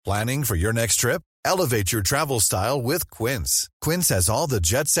Planning for your next trip? Elevate your travel style with Quince. Quince has all the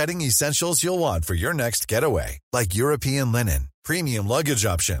jet-setting essentials you'll want for your next getaway, like European linen, premium luggage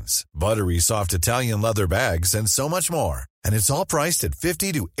options, buttery soft Italian leather bags, and so much more. And it's all priced at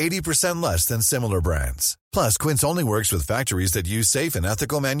 50 to 80% less than similar brands. Plus, Quince only works with factories that use safe and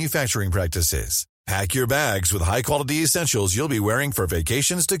ethical manufacturing practices. Pack your bags with high-quality essentials you'll be wearing for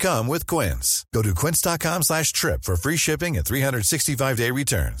vacations to come with Quince. Go to quince.com/trip for free shipping and 365-day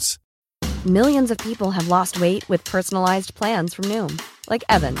returns. Millions of people have lost weight with personalized plans from Noom. Like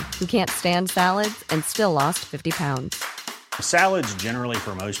Evan, who can't stand salads and still lost 50 pounds. Salads generally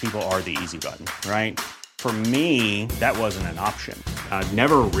for most people are the easy button, right? For me, that wasn't an option. I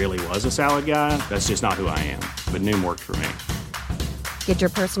never really was a salad guy. That's just not who I am. But Noom worked for me. Get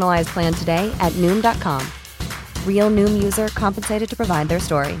your personalized plan today at Noom.com. Real Noom user compensated to provide their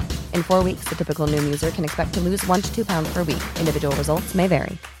story. In 4 weeks, the typical Noom user can expect to lose 1 to 2 pounds per week. Individual results may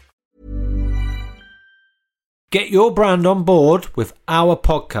vary. Get your brand on board with our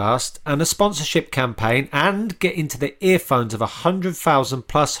podcast and a sponsorship campaign and get into the earphones of 100,000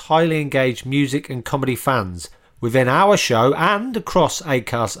 plus highly engaged music and comedy fans within our show and across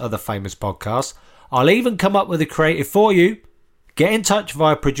Acast's other famous podcasts. I'll even come up with a creative for you. Get in touch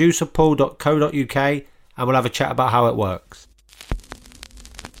via producerpaul.co.uk and we'll have a chat about how it works.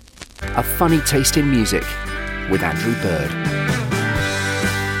 A funny taste in music with Andrew Bird.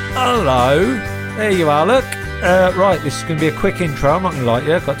 Hello. There you are, look. Right, this is going to be a quick intro. I'm not going to lie to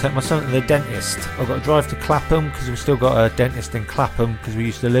you. I've got to take my son to the dentist. I've got to drive to Clapham because we've still got a dentist in Clapham because we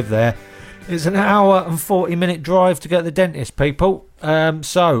used to live there. It's an hour and 40-minute drive to get to the dentist, people.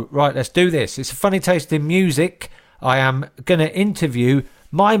 So, right, let's do this. It's a funny taste in music. I am going to interview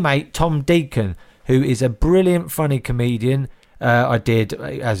my mate Tom Deacon, who is a brilliant, funny comedian. I did,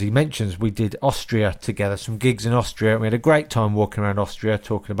 as he mentions, we did Austria together, some gigs in Austria. We had a great time walking around Austria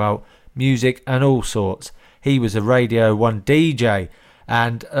talking about music and all sorts. He was a Radio 1 DJ,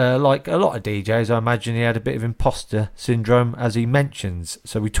 and like a lot of DJs, I imagine he had a bit of imposter syndrome, as he mentions.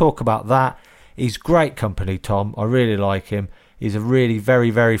 So we talk about that. He's great company, Tom. I really like him. He's a really very,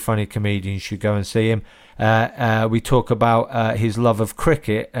 very funny comedian. You should go and see him. We talk about his love of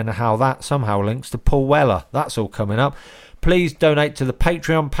cricket and how that somehow links to Paul Weller. That's all coming up. Please donate to the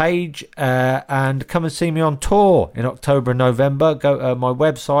Patreon page and come and see me on tour in October and November. Go to my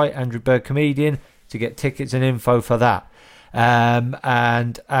website, Andrew Bird Comedian, to get tickets and info for that. And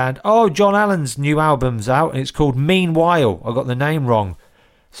John Allen's new album's out and it's called Meanwhile. I got the name wrong.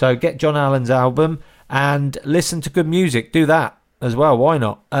 So get John Allen's album and listen to good music. Do that as well. Why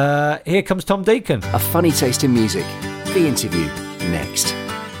not? Here comes Tom Deacon. A funny taste in music. The interview next.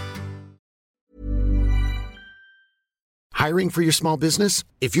 Hiring for your small business?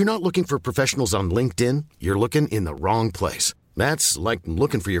 If you're not looking for professionals on LinkedIn, you're looking in the wrong place. That's like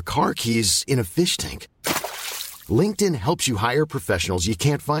looking for your car keys in a fish tank. LinkedIn helps you hire professionals you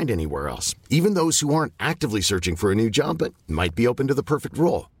can't find anywhere else, even those who aren't actively searching for a new job but might be open to the perfect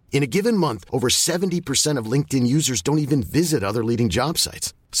role. In a given month, over 70% of LinkedIn users don't even visit other leading job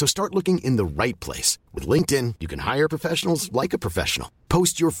sites. So start looking in the right place. With LinkedIn, you can hire professionals like a professional.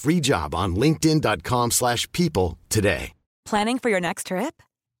 Post your free job on linkedin.com/people today. Planning for your next trip?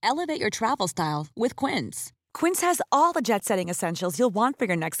 Elevate your travel style with Quince. Quince has all the jet-setting essentials you'll want for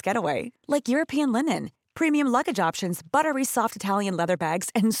your next getaway, like European linen, premium luggage options, buttery soft Italian leather bags,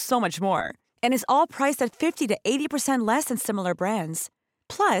 and so much more. And is all priced at 50 to 80% less than similar brands.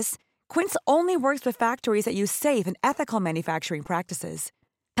 Plus, Quince only works with factories that use safe and ethical manufacturing practices.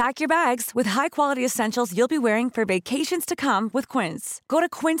 Pack your bags with high-quality essentials you'll be wearing for vacations to come with Quince. Go to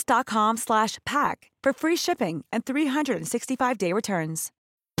quince.com/pack for free shipping and 365-day returns.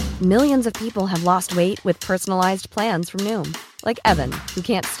 Millions of people have lost weight with personalized plans from Noom. Like Evan, who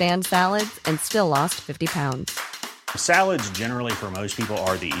can't stand salads and still lost 50 pounds. Salads generally for most people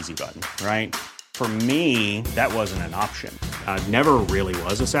are the easy button, right? For me, that wasn't an option. I never really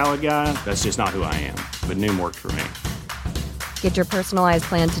was a salad guy. That's just not who I am. But Noom worked for me. Get your personalized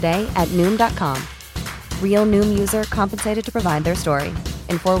plan today at Noom.com. Real Noom user compensated to provide their story.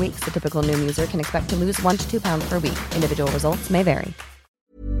 In 4 weeks, the typical Noom user can expect to lose 1 to 2 pounds per week. Individual results may vary.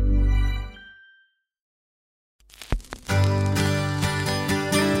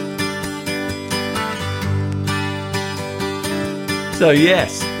 So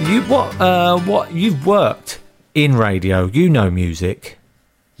yes, you've worked in radio. You know music.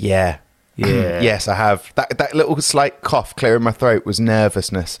 Yeah. Yes, I have. That little slight cough clearing my throat was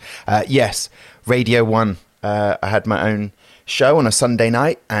nervousness. Yes, Radio 1. I had my own show on a Sunday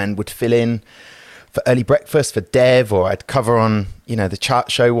night and would fill in for Early Breakfast, for Dev, or I'd cover on, the chart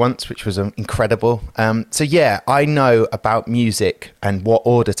show once, which was incredible. So yeah, I know about music and what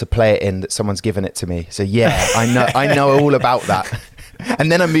order to play it in that someone's given it to me. So yeah, I know all about that.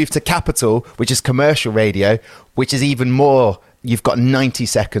 And then I moved to Capital, which is commercial radio, which is even more, you've got 90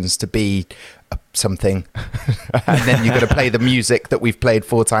 seconds to be something. And then you're going to play the music that we've played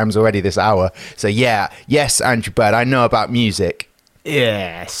 4 times already this hour. So yeah, yes, Andrew Bird, I know about music.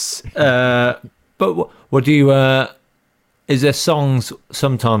 Yes. But what do you, is there songs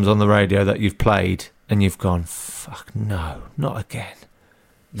sometimes on the radio that you've played and you've gone, fuck no, not again.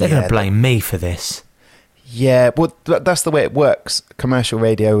 They're going to blame me for this. Yeah, well, that's the way it works. Commercial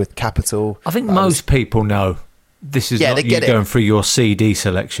radio with Capital. I think most people know this is not you going through your CD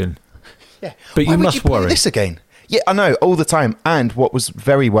selection. Yeah, but you must worry. This again? Yeah, I know, all the time. And what was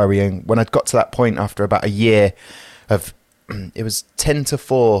very worrying when I'd got to that point after about a year of, it was 10 to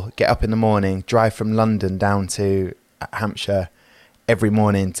 4, get up in the morning, drive from London down to Hampshire every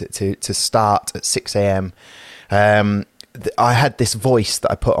morning to start at 6 a.m. I had this voice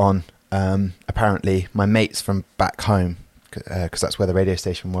that I put on. Apparently my mates from back home, because that's where the radio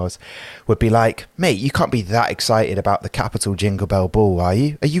station was, would be like, mate, you can't be that excited about the Capital Jingle Bell Ball, are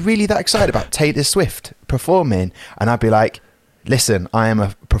you? Are you really that excited about Taylor Swift performing? And I'd be like, listen, I am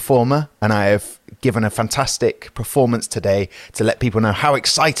a performer and I have given a fantastic performance today to let people know how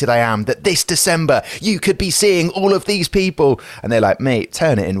excited I am that this December you could be seeing all of these people. And they're like, mate,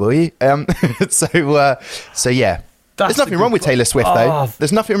 turn it in, will you? So yeah. There's nothing wrong with Taylor Swift, though.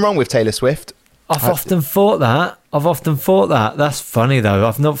 There's nothing wrong with Taylor Swift. I've often thought that. That's funny, though.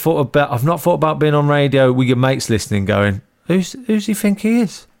 I've not thought about being on radio with your mates listening, going, "Who's he think he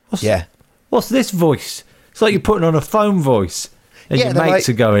is? What's this voice?" It's like you're putting on a phone voice, and your mates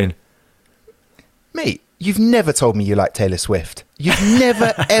are going, "Mate, you've never told me you like Taylor Swift. You've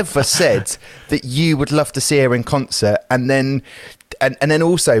never ever said that you would love to see her in concert, and then." And then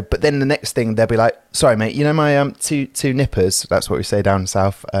also, but then the next thing they'll be like, sorry, mate, you know my two nippers, that's what we say down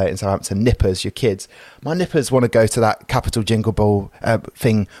south in Southampton, nippers, your kids. My nippers want to go to that Capital Jingle Ball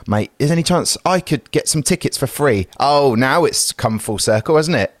thing, mate. Is there any chance I could get some tickets for free? Oh, now it's come full circle,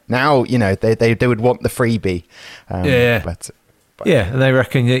 hasn't it? Now, they would want the freebie. But yeah, and they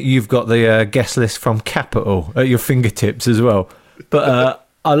reckon that you've got the guest list from Capital at your fingertips as well. But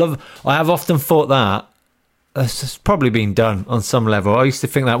I have often thought that. That's probably been done on some level. I used to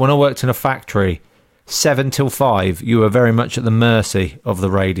think that when I worked in a factory, 7 till 5, you were very much at the mercy of the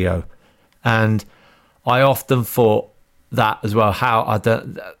radio. And I often thought that as well, how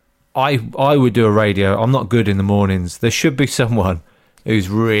I would do a radio. I'm not good in the mornings. There should be someone who's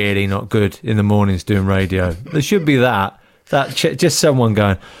really not good in the mornings doing radio. There should be just someone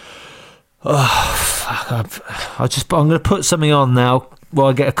going, oh, fuck, I'm going to put something on now while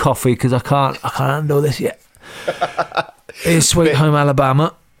I get a coffee because I can't handle this yet. Here's Sweet Home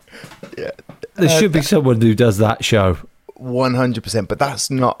Alabama. Yeah, there should be someone who does that show. 100%, but that's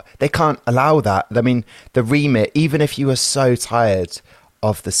not. They can't allow that. I mean, the remit. Even if you are so tired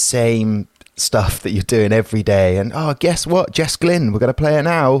of the same stuff that you're doing every day, and guess what, Jess Glynn, we're going to play it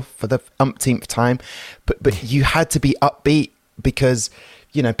now for the umpteenth time. But you had to be upbeat because.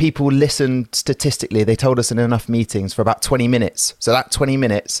 People listen statistically. They told us in enough meetings for about 20 minutes. So that 20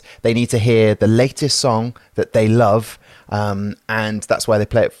 minutes, they need to hear the latest song that they love. And that's why they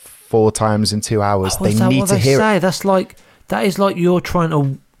play it 4 times in 2 hours. They need to hear it. That is like you're trying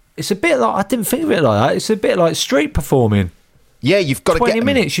to... It's a bit like... I didn't think of it like that. It's a bit like street performing. Yeah, you've got to get 20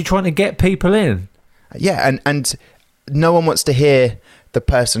 minutes, you're trying to get people in. Yeah, and no one wants to hear... the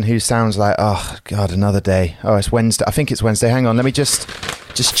person who sounds like, oh God, another day. Oh, it's Wednesday. I think it's Wednesday. Hang on, let me just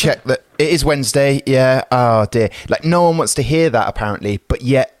check that it is Wednesday. Yeah. Oh dear. Like no one wants to hear that apparently, but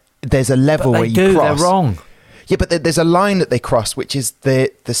yet there's a level where you cross. They're wrong. Yeah, but there's a line that they cross, which is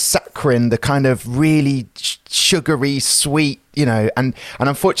the saccharine, the kind of really sugary, sweet, and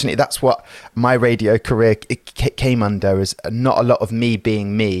unfortunately that's what my radio career came under, is not a lot of me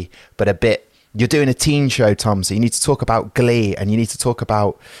being me, but a bit. You're doing a teen show, Tom, so you need to talk about Glee and you need to talk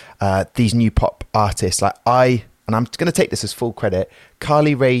about these new pop artists. Like and I'm going to take this as full credit,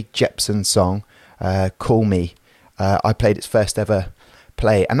 Carly Rae Jepsen's song, Call Me. I played its first ever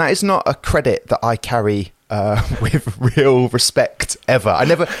play. And that is not a credit that I carry with real respect ever. I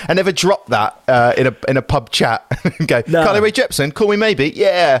never dropped that in a pub chat and go, no. Carly Rae Jepsen, Call Me Maybe.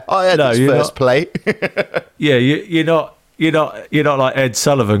 Yeah, I had its first play. Yeah, you're not. You're not like Ed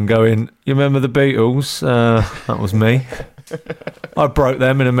Sullivan going, you remember the Beatles? That was me. I broke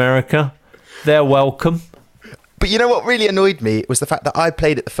them in America. They're welcome. But you know what really annoyed me was the fact that I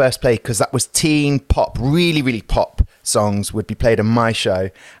played it the first play because that was teen pop, really, really pop. songs would be played on my show,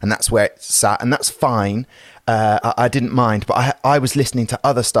 and that's where it sat, and that's fine. I didn't mind, but I was listening to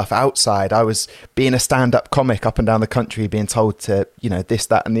other stuff outside. I was being a stand-up comic up and down the country, being told to, this,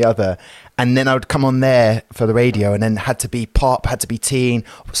 that, and the other. And then I would come on there for the radio, and then had to be pop, had to be teen.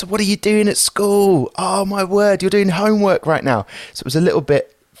 So what are you doing at school? Oh, my word, you're doing homework right now. So it was a little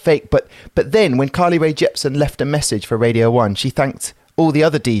bit fake. But then when Carly Rae Jepsen left a message for Radio 1, she thanked all the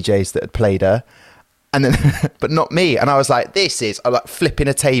other DJs that had played her. And then, but not me. And I was like, I'm like flipping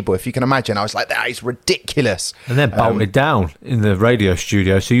a table. If you can imagine, I was like, that is ridiculous. And then bolted down in the radio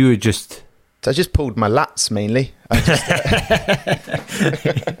studio. So you were just... So I just pulled my lats mainly.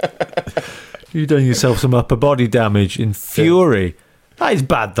 You done yourself some upper body damage in fury. That is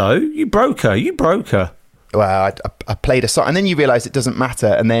bad though. You broke her. Well, I played a song, and then you realise it doesn't matter.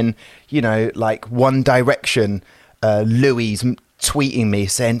 And then, like One Direction, Louis tweeting me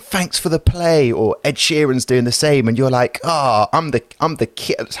saying thanks for the play, or Ed Sheeran's doing the same, and you're like, I'm the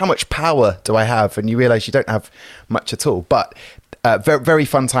kid. How much power do I have? And you realise you don't have much at all. But very, very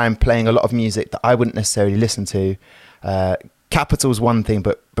fun time playing a lot of music that I wouldn't necessarily listen to. Capital's one thing,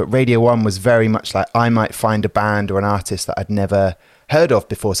 but Radio 1 was very much like I might find a band or an artist that I'd never heard of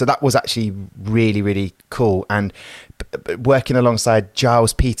before. So that was actually really, really cool. And working alongside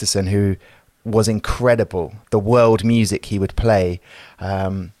Giles Peterson, who was incredible, the world music he would play.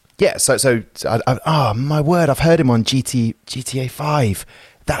 My word, I've heard him on GTA 5.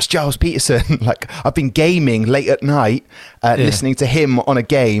 That's Giles Peterson. Like, I've been gaming late at night, listening to him on a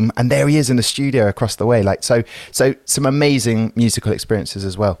game, and there he is in the studio across the way. Like, so some amazing musical experiences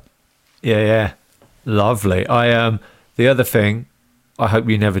as well. Yeah, lovely. The other thing, I hope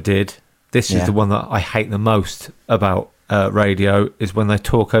you never did. This is the one that I hate the most about radio, is when they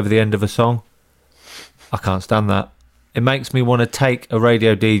talk over the end of a song. I can't stand that. It makes me want to take a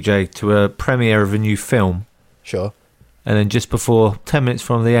radio DJ to a premiere of a new film. Sure. And then just before 10 minutes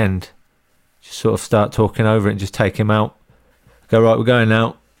from the end, just sort of start talking over it and just take him out. Go, right, we're going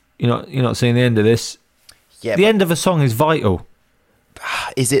now. You're not seeing the end of this. Yeah. The end of a song is vital.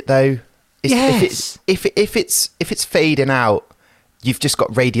 Is it though? Yes. If it's fading out, you've just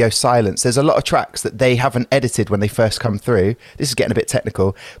got radio silence. There's a lot of tracks that they haven't edited when they first come through. This is getting a bit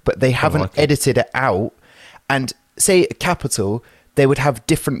technical, but they haven't edited it out. And say Capital, they would have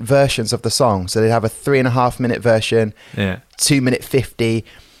different versions of the song. So they'd have a 3.5 minute version, 2 minute 50.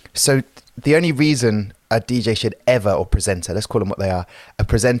 So the only reason a DJ should ever, or presenter, let's call them what they are, a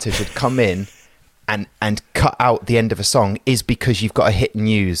presenter should come in and cut out the end of a song is because you've got to hit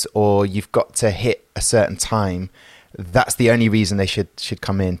news or you've got to hit a certain time. That's the only reason they should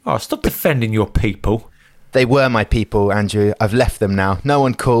come in. Oh, stop defending your people. They were my people, Andrew. I've left them now. No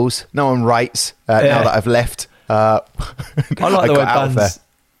one calls. No one writes now that I've left. I like the way bands...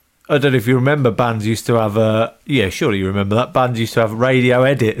 I don't know if you remember, bands used to have surely you remember that. Bands used to have radio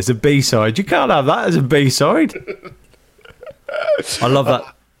edit as a B-side. You can't have that as a B-side. I love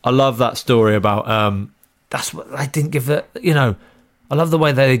that. I love that story about... that's what they didn't give it... I love the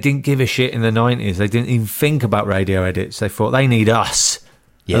way they didn't give a shit in the 90s. They didn't even think about radio edits. They thought, they need us.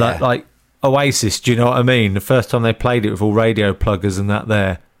 Yeah. Like Oasis, do you know what I mean? The first time they played it with all radio pluggers and that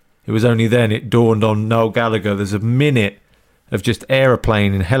there, it was only then it dawned on Noel Gallagher there's a minute of just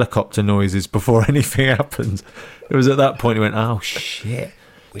aeroplane and helicopter noises before anything happens. It was at that point he went, oh, shit.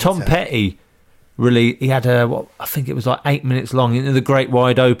 Tom Petty, really, he had I think it was like 8 minutes long, Into the Great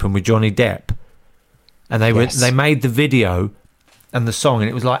Wide Open with Johnny Depp. And they made the video and the song, and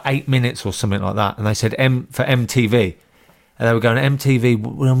it was like 8 minutes or something like that. And they said for MTV. And they were going, MTV,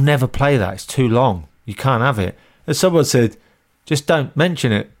 we'll never play that. It's too long. You can't have it. And someone said, just don't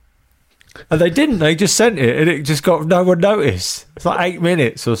mention it. And they didn't. They just sent it, and it just got no one noticed. It's like 8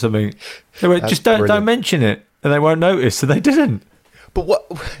 minutes or something. They went, just don't mention it, and they won't notice. So they didn't. But what?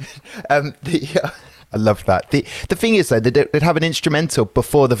 I love that. The thing is, though, they'd have an instrumental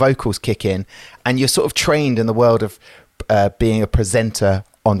before the vocals kick in, and you're sort of trained in the world of being a presenter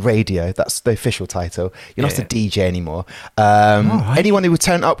on radio. That's the official title. You're not a DJ anymore. Right. Anyone who would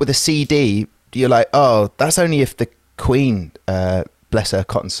turn up with a CD, you're like, oh, that's only if the Queen, bless her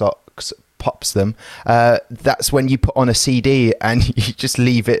cotton socks, pops them. That's when you put on a CD and you just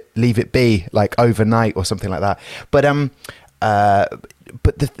leave it be, like overnight or something like that. But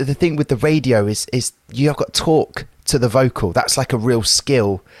the thing with the radio is you've got to talk to the vocal. That's like a real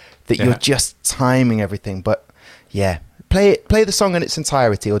skill that you're just timing everything. But yeah. Play the song in its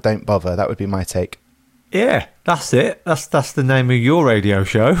entirety or don't bother. That would be my take. Yeah, that's it. That's the name of your radio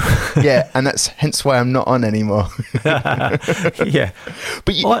show. Yeah, and that's hence why I'm not on anymore. Yeah.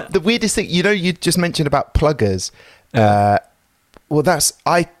 But the weirdest thing, you just mentioned about pluggers. Well,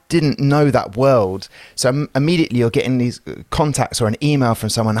 I didn't know that world. So immediately you're getting these contacts or an email from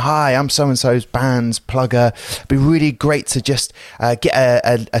someone. Hi, I'm so-and-so's band's plugger. It'd be really great to just get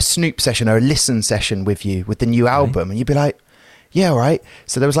a snoop session or a listen session with you with the new album. And you'd be like, yeah, all right.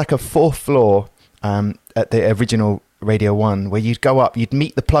 So there was like a 4th floor at the original Radio 1 where you'd go up, you'd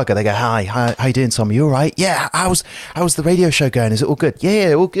meet the plugger. They go, hi, how you doing, Tom? You all right? Yeah. How's the radio show going? Is it all good?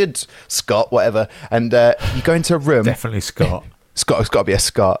 Yeah, all good. Scott, whatever. And you go into a room. Definitely Scott. It's got to be a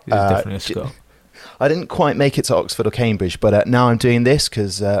Scott. Definitely a Scott. I didn't quite make it to Oxford or Cambridge, but now I'm doing this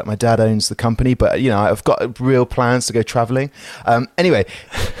because my dad owns the company. But I've got real plans to go travelling. Anyway,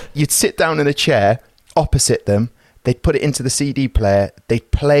 you'd sit down in a chair opposite them. They'd put it into the CD player. They'd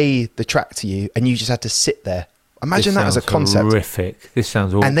play the track to you, and you just had to sit there. Imagine that as a concept. Horrific. This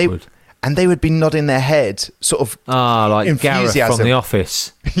sounds awkward. And they would be nodding their head, sort of like enthusiasm. Gareth from The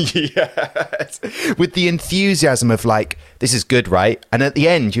Office. Yes. With the enthusiasm of like, this is good, right? And at the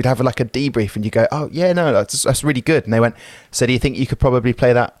end, you'd have like a debrief and you go, oh, yeah, no, that's really good. And they went, so do you think you could probably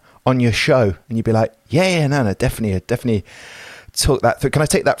play that on your show? And you'd be like, yeah, no, definitely talk that through. Can I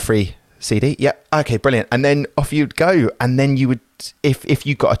take that free CD? Yeah. Okay, brilliant. And then off you'd go. And then you would, if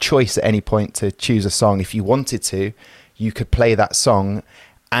you got a choice at any point to choose a song, if you wanted to, you could play that song.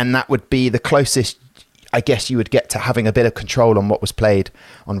 And that would be the closest, I guess, you would get to having a bit of control on what was played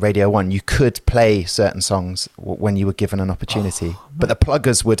on Radio 1. You could play certain songs when you were given an opportunity. But the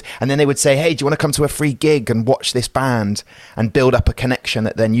pluggers would, and then they would say, hey, do you want to come to a free gig and watch this band and build up a connection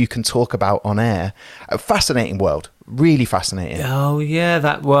that then you can talk about on air? A fascinating world. Really fascinating. Oh, yeah.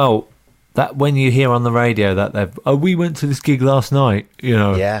 That when you hear on the radio that we went to this gig last night,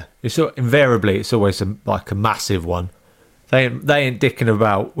 Yeah. Invariably, it's always like a massive one. They ain't dicking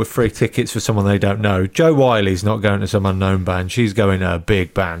about with free tickets for someone they don't know. Jo Wiley's not going to some unknown band. She's going to a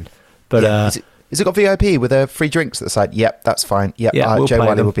big band. But is it got VIP with free drinks at the side? Yep, that's fine. Yep, we'll Jo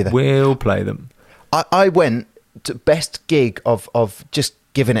Wiley will be there. We'll play them. I went to best gig of just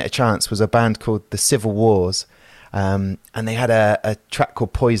giving it a chance was a band called The Civil Wars. And they had a track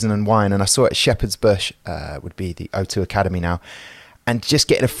called Poison and Wine. And I saw it at Shepherd's Bush, would be the O2 Academy now. And just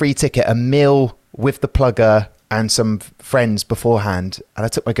getting a free ticket, a meal with the plugger and some friends beforehand, and I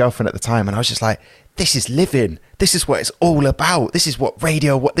took my girlfriend at the time, and I was just like, this is living, this is what it's all about, this is what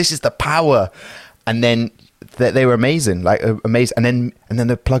this is the power. And then they were amazing, like amazing. And then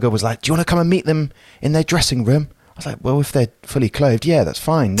the plugger was like, do you want to come and meet them in their dressing room? I was like, well, if they're fully clothed, yeah, that's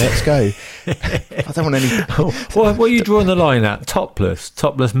fine, let's go. I don't want any what are you drawing the line at?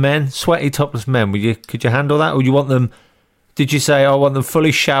 Topless men, sweaty topless men, could you handle that? Or you want them, did you say, I want them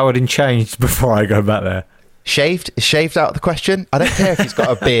fully showered and changed before I go back there? Shaved out of the question. I don't care if he's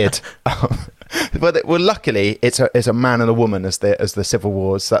got a beard. But luckily it's a man and a woman as the Civil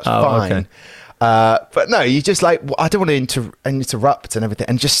Wars. So that's fine. Okay. But no, you just like, I don't want to interrupt and everything.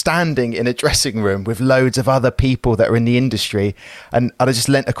 And just standing in a dressing room with loads of other people that are in the industry. And I just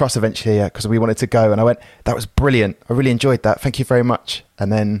leant across eventually because we wanted to go. And I went, that was brilliant. I really enjoyed that. Thank you very much.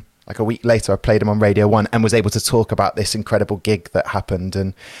 And then like a week later, I played them on Radio 1 and was able to talk about this incredible gig that happened.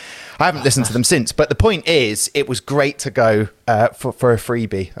 And I haven't listened to them since. But the point is, it was great to go for a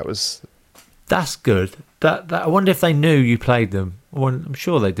freebie. That's good. That I wonder if they knew you played them. I'm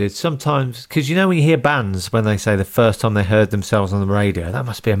sure they did. Sometimes, because when you hear bands, when they say the first time they heard themselves on the radio, that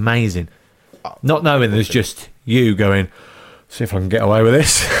must be amazing. Not knowing there's just you going, see if I can get away with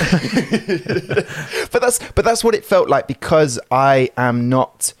this. But that's what it felt like, because I am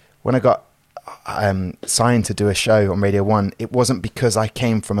not, when I got signed to do a show on Radio 1, it wasn't because I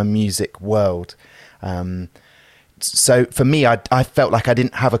came from a music world. So for me, I felt like I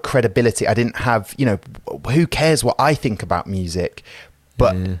didn't have a credibility. I didn't have, who cares what I think about music?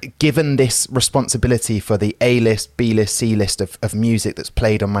 But given this responsibility for the A-list, B-list, C-list of music that's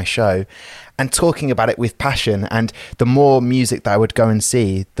played on my show, and talking about it with passion, and the more music that I would go and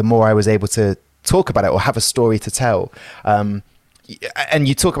see, the more I was able to talk about it or have a story to tell. And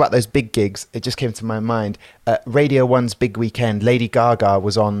you talk about those big gigs, it just came to my mind. Radio 1's big weekend, Lady Gaga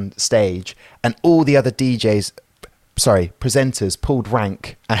was on stage, and all the other presenters pulled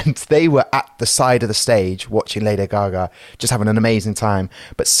rank, and they were at the side of the stage watching Lady Gaga, just having an amazing time.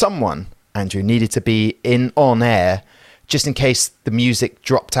 But someone, Andrew, needed to be on air just in case the music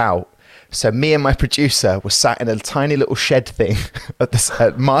dropped out. So me and my producer were sat in a tiny little shed thing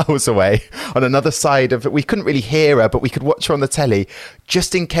miles away on another side of it. We couldn't really hear her, but we could watch her on the telly.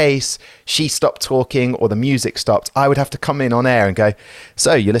 Just in case she stopped talking or the music stopped, I would have to come in on air and go,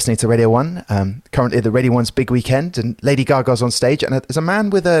 so you're listening to Radio 1. Currently the Radio 1's big weekend and Lady Gaga's on stage. And there's a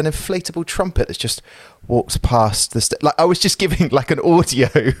man with an inflatable trumpet that's just walks past the like I was just giving like an audio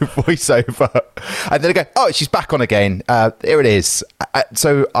voiceover, and then I go, oh, she's back on again. Here it is.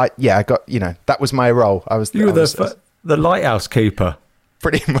 I got, that was my role. You were the lighthouse keeper,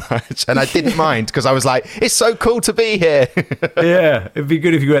 pretty much, and I didn't mind because I was like, it's so cool to be here. Yeah, it'd be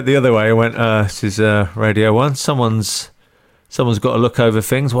good if you went the other way. I went, this is Radio 1. Someone's got to look over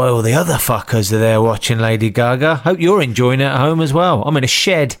things while all the other fuckers are there watching Lady Gaga. Hope you're enjoying it at home as well. I'm in a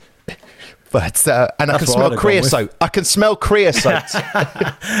shed. But and I can smell creosote. I can smell creosote.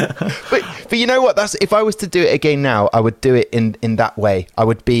 but you know what? That's if I was to do it again now, I would do it in that way. I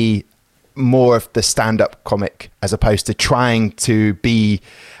would be more of the stand-up comic as opposed to trying to be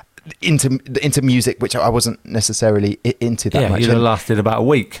into music, which I wasn't necessarily into that much. Yeah, you'd have lasted about a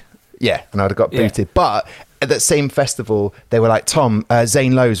week. Yeah, and I'd have got booted. Yeah. But at that same festival, they were like, Tom,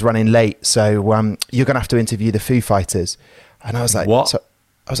 Zane Lowe's running late, so you're going to have to interview the Foo Fighters. And I was like, what?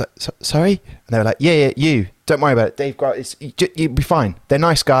 I was like, sorry? And they were like, yeah, you. Don't worry about it. Dave Grohl, you'll be fine. They're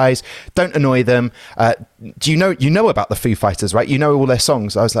nice guys. Don't annoy them. Do you know about the Foo Fighters, right? You know all their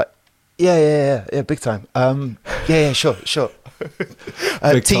songs. I was like, yeah, big time. Yeah, sure.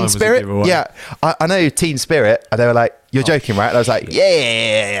 Teen Spirit? Yeah, I know Teen Spirit. And they were like, you're joking, right? And I was like,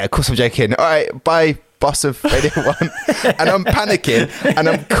 yeah, of course I'm joking. All right, bye. Boss of Radio 1, and I'm panicking and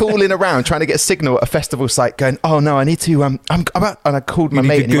I'm calling around trying to get a signal at a festival site going, oh no, I need to I'm about, and I called my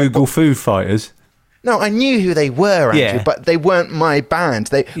mate and Google Foo Fighters. No, I knew who they were, Andrew, but they weren't my band.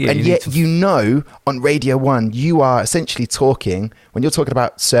 On Radio 1 you are essentially talking, when you're talking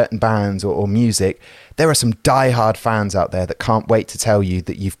about certain bands or music, there are some diehard fans out there that can't wait to tell you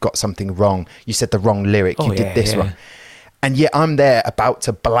that you've got something wrong. You said the wrong lyric, you did this wrong. And yet I'm there about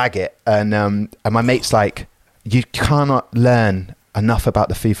to blag it. And my mate's like, you cannot learn enough about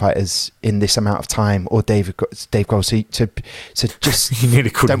the Foo Fighters in this amount of time, or Dave Grohl. So just you nearly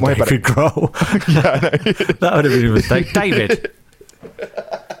called don't worry David about it. Grohl. Yeah, I know. That would have been a mistake. David.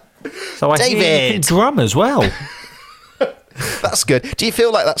 So I hear you can drum as well. That's good. Do you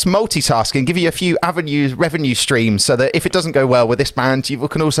feel like that's multitasking? Give you a few revenue streams, so that if it doesn't go well with this band, you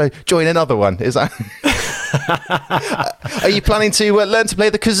can also join another one. Is that? Are you planning to learn to play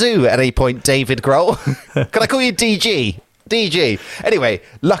the kazoo at any point, David Grohl? Can I call you DG? Anyway,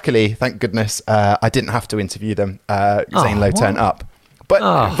 luckily, thank goodness, I didn't have to interview them. Zane Lowe turned up, but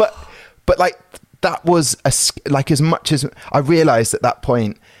like that was as much as I realised at that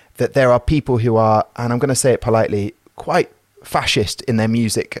point that there are people who are, and I'm going to say it politely, quite fascist in their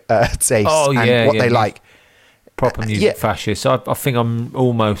music taste and what they like. Proper music fascist. I think I'm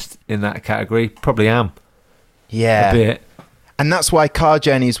almost in that category. Probably am. Yeah. A bit. And that's why car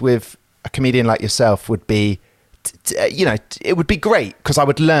journeys with a comedian like yourself would be, it would be great because I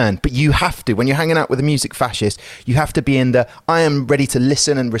would learn. But you have to, when you're hanging out with a music fascist, you have to be in I am ready to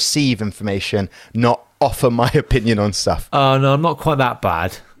listen and receive information, not offer my opinion on stuff. Oh, no, I'm not quite that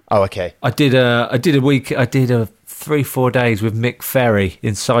bad. Oh, okay. I did a 3-4 days with Mick Ferry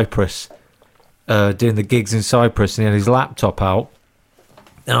in Cyprus, doing the gigs in Cyprus, and he had his laptop out.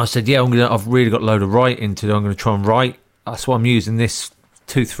 And I said, I've really got a load of writing to do. I'm going to try and write. That's what I'm using this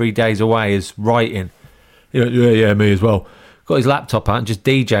 2-3 days away is writing. He went, yeah, me as well. Got his laptop out and just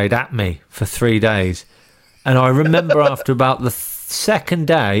DJ'd at me for 3 days. And I remember after about the second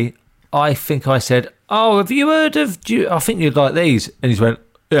day, I think I said, oh, have you heard of, I think you'd like these. And he went,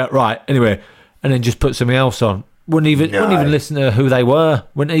 yeah, right, anyway. And then just put something else on. Wouldn't even listen to who they were.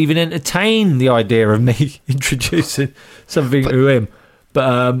 Wouldn't even entertain the idea of me introducing something to him.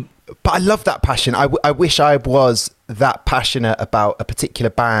 But I love that passion. I wish I was that passionate about a particular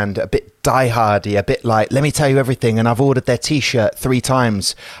band, a bit diehardy, a bit like, let me tell you everything, and I've ordered their T-shirt 3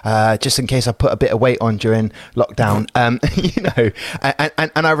 times just in case I put a bit of weight on during lockdown. And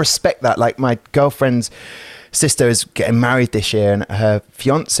I respect that. Like my girlfriend's sister is getting married this year, and her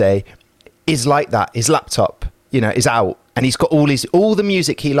fiance is like that. His laptop, is out. And he's got all the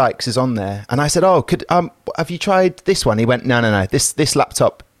music he likes is on there. And I said, oh, have you tried this one? He went, no. This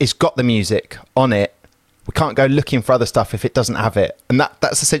laptop has got the music on it. We can't go looking for other stuff if it doesn't have it. And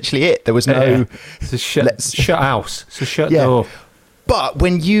that's essentially it. There was no... It's a shut house. It's a shut door. But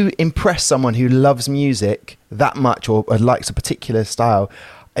when you impress someone who loves music that much or likes a particular style,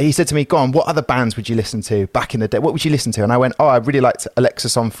 he said to me, go on, what other bands would you listen to back in the day? What would you listen to? And I went, I really liked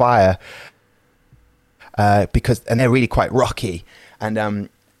Alexis on Fire. And they're really quite rocky, and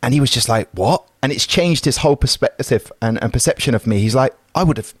And he was just like, what? And it's changed his whole perspective and perception of me. He's like, I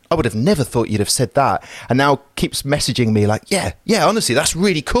would have never thought you'd have said that. And now keeps messaging me like, yeah, honestly, that's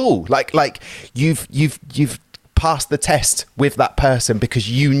really cool. Like you've passed the test with that person because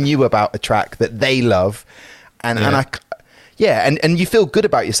you knew about a track that they love. And you feel good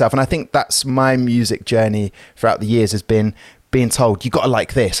about yourself. And I think that's my music journey throughout the years, has been being told, you got to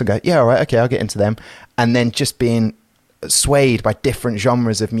like this. I go, yeah, all right, okay, I'll get into them. And then just being swayed by different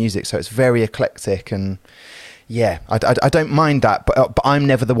genres of music, so it's very eclectic. And I don't mind that, but I'm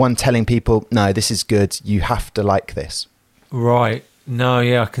never the one telling people, no, this is good, you have to like this. Right. No,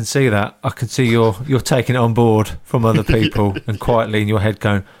 yeah, I can see that. I can see you're taking it on board from other people and quietly in your head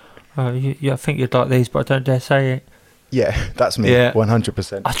going, oh, I think you'd like these, but I don't dare say it. Yeah, that's me.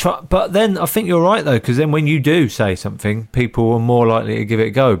 100%. I try, but then I think you're right though, because then when you do say something, people are more likely to give it a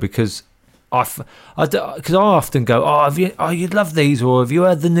go, because I often go, you'd love these, or have you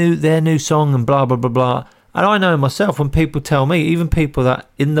heard their new song, and blah blah blah blah. And I know myself, when people tell me, even people that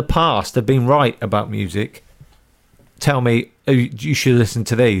in the past have been right about music, tell me, oh, you should listen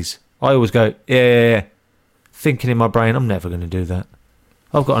to these. I always go, yeah, thinking in my brain, I'm never going to do that.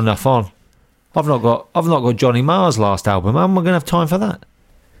 I've got enough on. I've not got Johnny Marr's last album. How am I going to have time for that?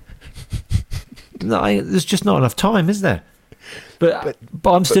 No, there's just not enough time, is there? But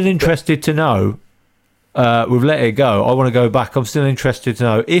I'm still interested to know. We've let it go. I want to go back. I'm still interested to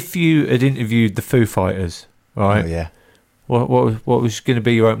know if you had interviewed the Foo Fighters, right? Oh yeah. What was going to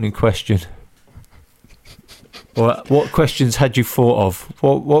be your opening question? What questions had you thought of?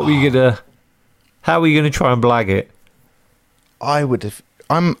 What were you gonna? How were you going to try and blag it? I would have.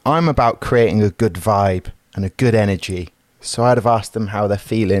 I'm about creating a good vibe and a good energy. So I'd have asked them how they're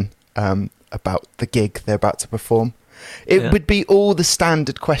feeling about the gig they're about to perform. It would be all the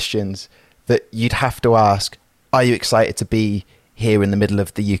standard questions that you'd have to ask. Are you excited to be here in the middle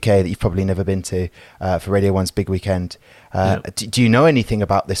of the UK that you've probably never been to for Radio 1's big weekend? Do you know anything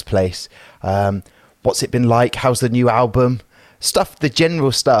about this place? What's it been like? How's the new album? The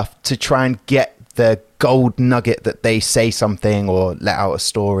general stuff, to try and get the gold nugget that they say something or let out a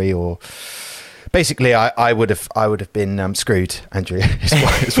story, or basically I would have been screwed, Andrew.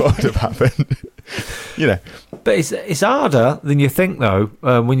 is what would have happened. But it's harder than you think though,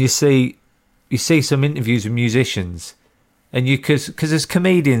 when you see some interviews with musicians, and because as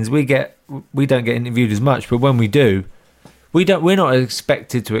comedians we don't get interviewed as much, but when we do, we're not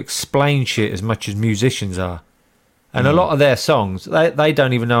expected to explain shit as much as musicians are. And a lot of their songs, they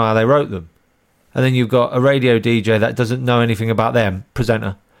don't even know how they wrote them. And then you've got a radio DJ that doesn't know anything about them,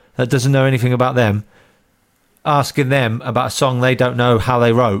 presenter, that doesn't know anything about them, asking them about a song they don't know how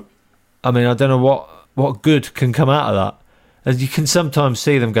they wrote. I mean, I don't know what good can come out of that. And you can sometimes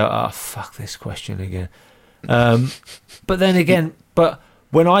see them go, oh, fuck this question again. But then again,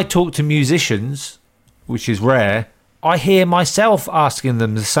 when I talk to musicians, which is rare, I hear myself asking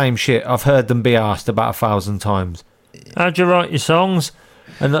them the same shit I've heard them be asked about 1,000 times. How'd you write your songs?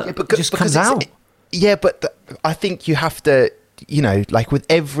 And that just comes out. Yeah, but I think you have to, like with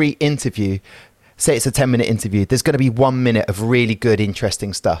every interview, say it's a 10-minute interview, there's going to be 1 minute of really good,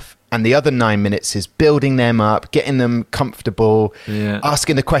 interesting stuff. And the other 9 minutes is building them up, getting them comfortable,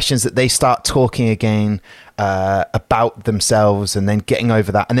 asking the questions that they start talking again about themselves, and then getting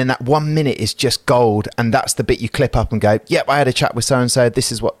over that. And then that 1 minute is just gold. And that's the bit you clip up and go, yep, I had a chat with so-and-so.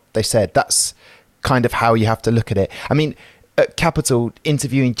 This is what they said. That's kind of how you have to look at it. I mean, at Capital,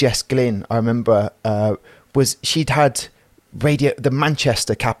 interviewing Jess Glynn, I remember, she'd had the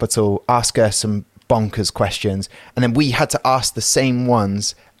Manchester Capital ask her some bonkers questions, and then we had to ask the same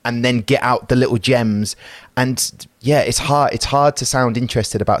ones and then get out the little gems. And it's hard to sound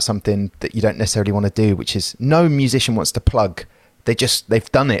interested about something that you don't necessarily want to do, which is, no musician wants to plug.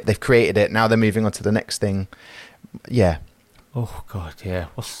 They've done it, they've created it, now they're moving on to the next thing. Oh god, yeah.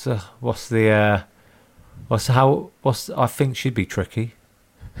 I think she'd be tricky.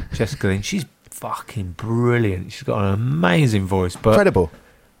 Jess Glynn, she's fucking brilliant. She's got an amazing voice, but incredible.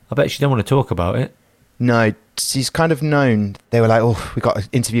 I bet she don't want to talk about it. No, she's kind of known. They were like, oh, we've got an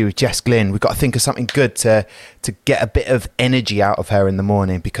interview with Jess Glynn. We've got to think of something good to get a bit of energy out of her in the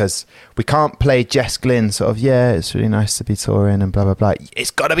morning, because we can't play Jess Glynn sort of, it's really nice to be touring and blah, blah, blah.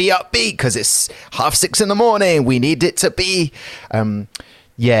 It's got to be upbeat because it's 6:30 in the morning. We need it to be,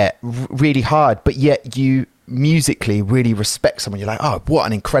 really hard. But yet you musically really respect someone. You're like, oh, what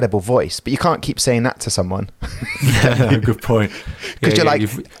an incredible voice. But you can't keep saying that to someone. Good point. Because you're like,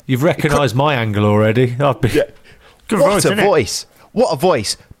 you've recognised my angle already. What a voice. What a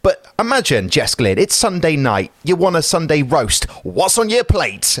voice. But imagine, Jess Glynn, it's Sunday night. You want a Sunday roast. What's on your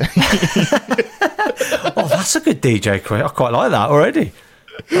plate? Oh, that's a good DJ quiz. I quite like that already.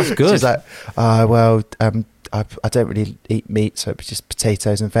 That's good. She's like, I don't really eat meat, so it's just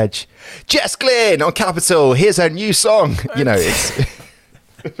potatoes and veg. Jess Glynn on Capital, here's her new song. You know, it's...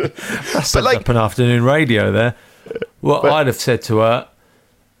 That's up an afternoon radio there. I'd have said to her,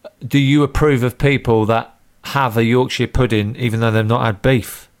 do you approve of people that have a Yorkshire pudding even though they've not had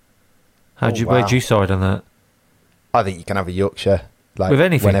beef? Where do you side on that? I think you can have a Yorkshire with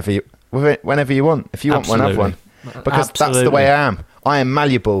anything, whenever you want. If you want one, have one. Because that's the way I am. I am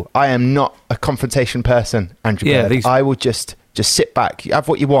malleable. I am not a confrontation person, Andrew Bird. I will just sit back. You have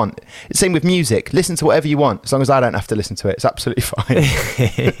what you want. Same with music. Listen to whatever you want, as long as I don't have to listen to it. It's absolutely fine.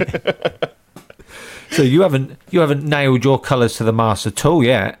 So you haven't nailed your colours to the mast at all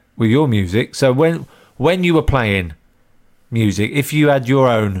yet with your music. So when you were playing music, if you had your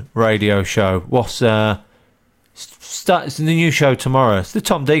own radio show, what's it's the new show tomorrow. It's the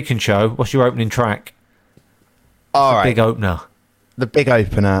Tom Deacon show. What's your opening track? All right. Big opener. The big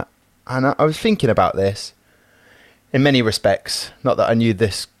opener. And I was thinking about this in many respects. Not that I knew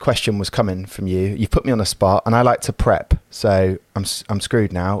this question was coming from you. You've put me on the spot, and I like to prep, so I'm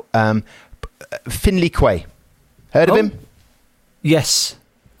screwed now. Finley Quay. Heard of him? Yes.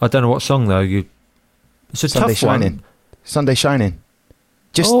 I don't know what song though. It's a Sunday tough Shining. one. Sunday Shining.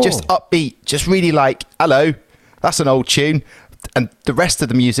 Just upbeat. Just really like, hello, that's an old tune. And the rest of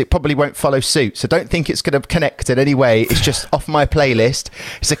the music probably won't follow suit. So don't think it's going to connect in any way. It's just off my playlist.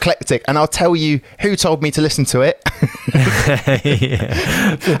 It's eclectic. And I'll tell you who told me to listen to it.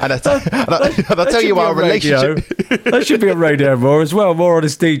 And I'll tell you our relationship. That should be on radio more as well. More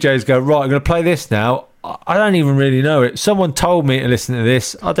honest DJs go, right, I'm going to play this now. I don't even really know it. Someone told me to listen to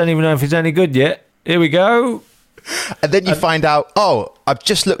this. I don't even know if it's any good yet. Here we go. And then you find out, I've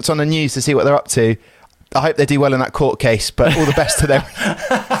just looked on the news to see what they're up to. I hope they do well in that court case, but all the best to them.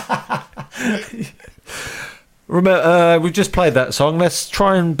 Remember, we've just played that song. Let's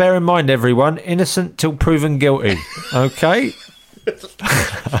try and bear in mind, everyone, innocent till proven guilty. Okay?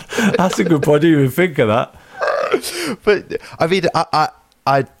 That's a good point. I didn't even think of that. But I mean,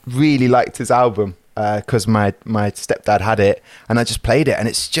 I really liked his album because my stepdad had it, and I just played it, and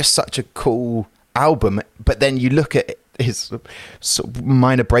it's just such a cool album. But then you look at his sort of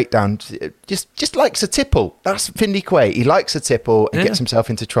minor breakdown, just likes a tipple. That's Finley Quay. He likes a tipple and gets himself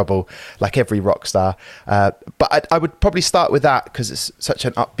into trouble like every rock star. But I would probably start with that because it's such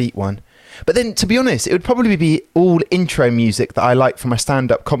an upbeat one. But then, to be honest, it would probably be all intro music that I like for my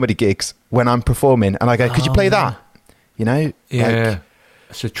stand-up comedy gigs when I'm performing, and I go, could you play that? You know? Yeah.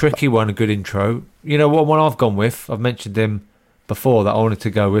 It's a tricky one, a good intro. You know what one I've gone with? I've mentioned him before that I wanted to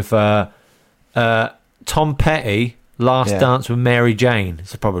go with Tom Petty, Last Dance with Mary Jane.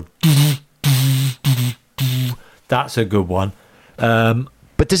 It's a problem. That's a good one.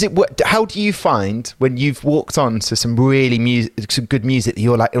 But does it work? How do you find when you've walked on to some some good music that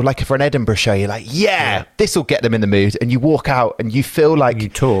you're like for an Edinburgh show, you're like, this will get them in the mood, and you walk out and you feel like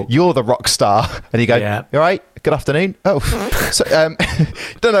you're the rock star, and you go, all right, good afternoon. So,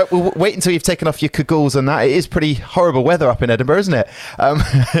 don't know. We'll wait until you've taken off your cagoles and that. It is pretty horrible weather up in Edinburgh, isn't it?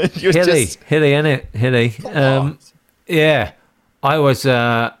 Hilly. Yeah, I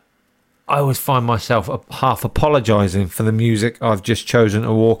always find myself half apologising for the music I've just chosen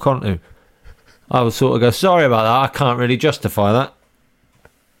to walk onto. I would sort of go, sorry about that, I can't really justify that.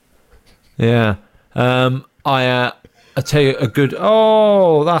 Yeah. I tell you a good...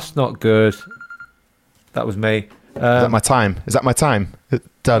 Oh, that's not good. That was me. Is that my time? Done. We're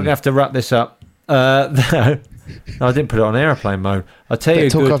going to have to wrap this up. No, I didn't put it on airplane mode. I'll tell you.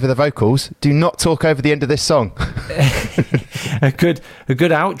 Don't talk over the vocals. Do not talk over the end of this song. a good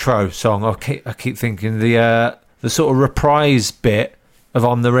outro song. I keep thinking the sort of reprise bit of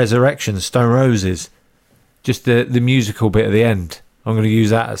 "On the Resurrection," Stone Roses. Just the musical bit at the end. I'm going to use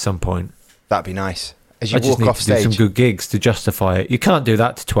that at some point. That'd be nice. As you walk off stage, do some good gigs to justify it. You can't do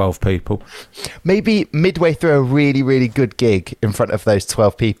that to 12 people. Maybe midway through a really, really good gig in front of those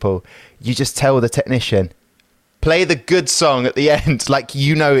 12 people, you just tell the technician, play the good song at the end, like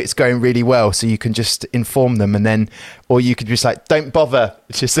you know it's going really well, so you can just inform them, and then, or you could just like, don't bother,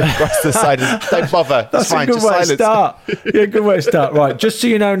 just across the side, don't bother. That's fine, a good way to start. Yeah, good way to start. Right, just so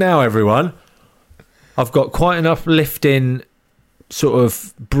you know now, everyone, I've got quite an uplifting, sort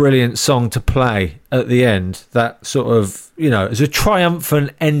of brilliant song to play at the end. That sort of, you know, as a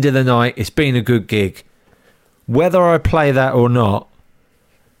triumphant end of the night. It's been a good gig. Whether I play that or not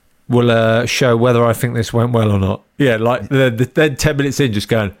will show whether I think this went well or not. Yeah, like then 10 minutes in, just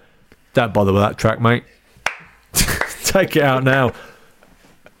going, don't bother with that track, mate. Take it out now.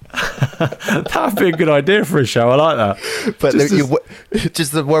 That'd be a good idea for a show. I like that. But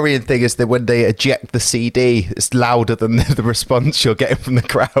just the worrying thing is that when they eject the CD, it's louder than the response you're getting from the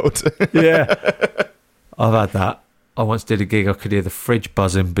crowd. Yeah. I've had that. I once did a gig, I could hear the fridge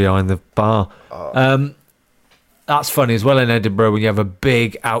buzzing behind the bar. That's funny as well in Edinburgh when you have a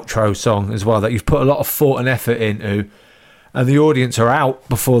big outro song as well that you've put a lot of thought and effort into, and the audience are out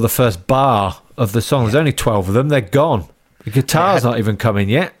before the first bar of the song. There's only 12 of them. They're gone. The guitar's not even come in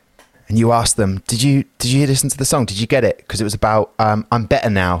yet. And you ask them, did you listen to the song? Did you get it? Because it was about I'm better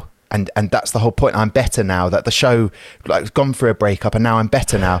now. And that's the whole point. I'm better now. That the show like gone through a breakup and now I'm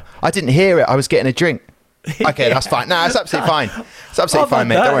better now. I didn't hear it. I was getting a drink. Okay, that's fine. No, it's absolutely fine. It's absolutely fine,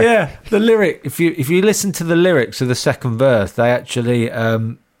 mate. Don't worry. Yeah, the lyric. If you listen to the lyrics of the second verse, they actually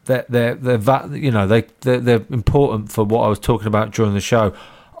they're important for what I was talking about during the show.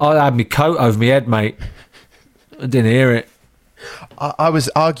 I had my coat over my head, mate. I didn't hear it. I was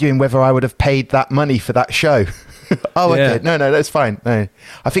arguing whether I would have paid that money for that show. Okay. No, that's fine. No,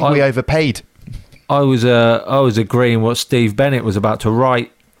 I think we overpaid. I was agreeing what Steve Bennett was about to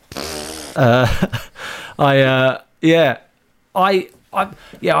write. I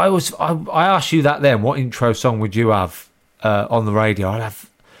asked you that then. What intro song would you have on the radio?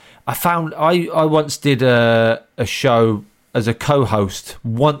 I once did a show as a co-host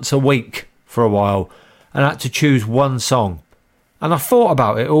once a week for a while, and I had to choose one song, and I thought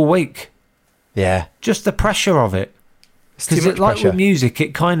about it all week. Yeah, just the pressure of it, because pressure. With music,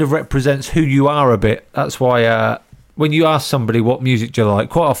 it kind of represents who you are a bit. That's why. When you ask somebody what music do you like,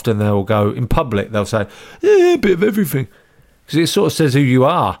 quite often they'll go in public, they'll say, a bit of everything. Because it sort of says who you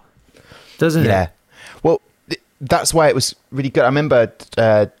are, doesn't it? Yeah. Well, that's why it was really good. I remember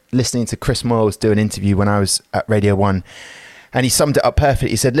listening to Chris Moyles do an interview when I was at Radio 1, and he summed it up perfectly.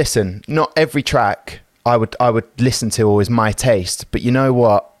 He said, listen, not every track I would listen to or is my taste, but you know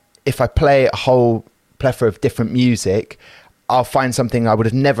what? If I play a whole plethora of different music, I'll find something I would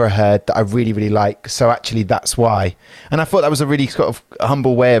have never heard that I really, really like. So actually, that's why. And I thought that was a really sort of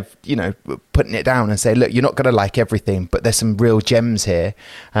humble way of, putting it down and say, look, you're not going to like everything, but there's some real gems here.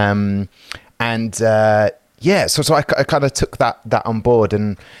 So I kind of took that on board,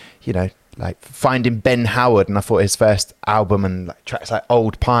 and, like finding Ben Howard, and I thought his first album and like tracks like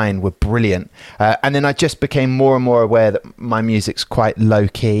Old Pine were brilliant. And then I just became more and more aware that my music's quite low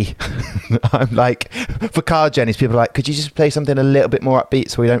key. I'm like, for car journeys, people are like, could you just play something a little bit more upbeat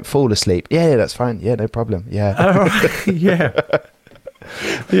so we don't fall asleep? Yeah, that's fine. Yeah, no problem. Yeah.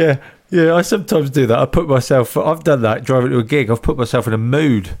 Yeah, I sometimes do that. I've done that driving to a gig. I've put myself in a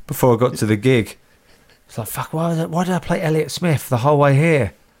mood before I got to the gig. It's like, fuck, why did I play Elliott Smith the whole way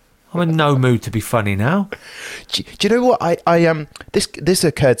here? I'm in no mood to be funny now. Do you know what? This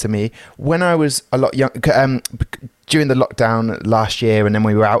occurred to me when I was a lot young. During the lockdown last year, and then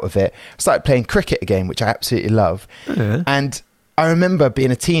we were out of it, I started playing cricket again, which I absolutely love. Yeah. And I remember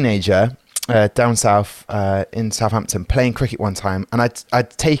being a teenager down south in Southampton playing cricket one time, and I'd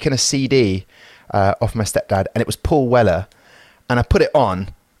taken a CD off my stepdad, and it was Paul Weller, and I put it on.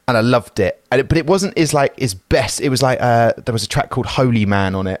 And I loved it, but it wasn't his best. It was like there was a track called Holy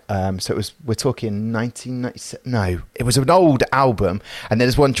Man on it. So we're talking 1997. No, it was an old album. And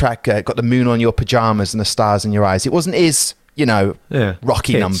there's one track got the moon on your pajamas and the stars in your eyes. It wasn't his,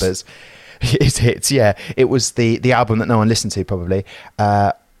 rocky hits. Numbers, his hits. Yeah, it was the album that no one listened to probably.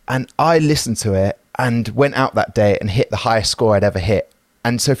 And I listened to it and went out that day and hit the highest score I'd ever hit.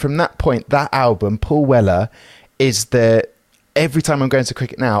 And so from that point, that album, Paul Weller, is every time I'm going to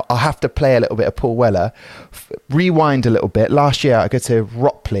cricket now, I'll have to play a little bit of Paul Weller, rewind a little bit. Last year, I go to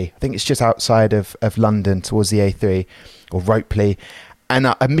Ropley. I think it's just outside of London towards the A3, or Ropley. And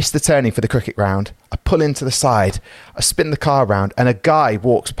I missed the turning for the cricket ground. I pull into the side, I spin the car around, and a guy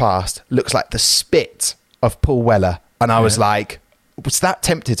walks past, looks like the spit of Paul Weller. And I was like, was that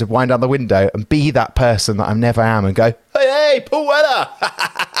tempted to wind down the window and be that person that I never am and go, hey, Paul Weller!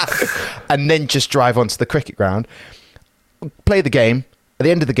 And then just drive onto the cricket ground. Play the game. At the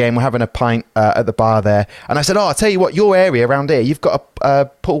end of the game, we're having a pint at the bar there, and I said, I'll tell you what, your area around here, you've got a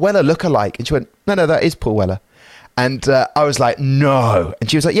Paul Weller lookalike. And she went, no, that is Paul Weller. And I was like, no. And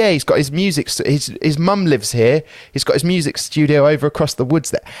she was like, yeah, he's got his music, his mum lives here, he's got his music studio over across the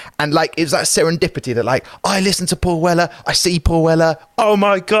woods there. And like, it was that serendipity that like, I listen to Paul Weller, I see Paul Weller, oh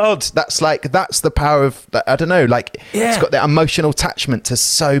my God, that's the power of, I don't know, like, It's got that emotional attachment to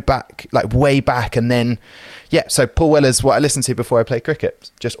way back. And then so Paul Weller's what I listen to before I play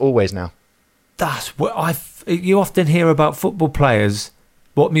cricket, just always now. That's what you often hear about football players,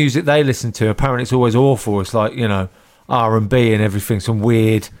 what music they listen to. Apparently it's always awful. It's like, R&B and everything, some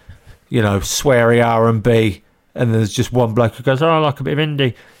weird, sweary R&B, and there's just one bloke who goes, I like a bit of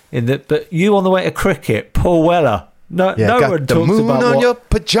indie. But you on the way to cricket, Paul Weller. No one got the talks moon about on what... your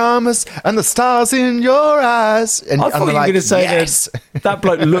pajamas and the stars in your eyes. And I thought you were going to say that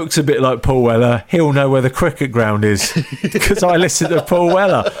bloke looks a bit like Paul Weller. He'll know where the cricket ground is because I listen to Paul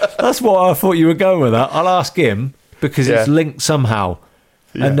Weller. That's what I thought you were going with that. I'll ask him because it's linked somehow.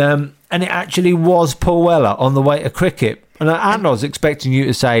 Yeah. And it actually was Paul Weller on the way to cricket. And I was expecting you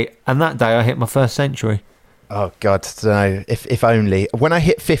to say, and that day I hit my first century. Oh, God, I don't know. If only. When I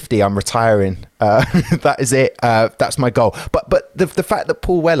hit 50, I'm retiring. That is it. That's my goal. But the fact that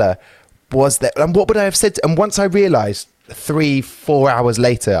Paul Weller was there, and what would I have said? And once I realised 3-4 hours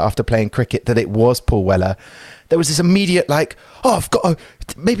later after playing cricket that it was Paul Weller, there was this immediate I've got to,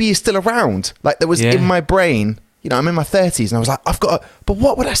 maybe he's still around. Like there was in my brain, I'm in my 30s and I was like, I've got to, but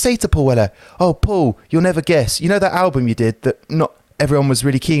what would I say to Paul Weller? Oh, Paul, you'll never guess. You know that album you did that not everyone was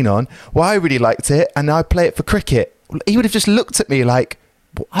really keen on? Well, I really liked it and I play it for cricket. He would have just looked at me like,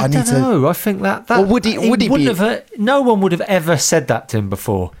 I don't know. I think that or would he wouldn't have, no one would have ever said that to him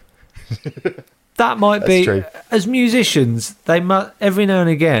before. That might be true. As musicians, they must every now and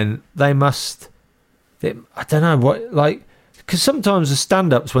again I don't know what, because sometimes the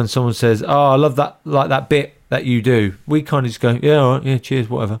stand-ups when someone says, "Oh, I love that, like that bit that you do," we kind of just go, "Yeah, all right, yeah, cheers,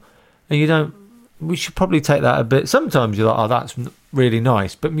 whatever," and you don't. We should probably take that a bit. Sometimes you're like, "Oh, that's really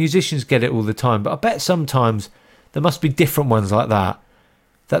nice," but musicians get it all the time. But I bet sometimes there must be different ones like that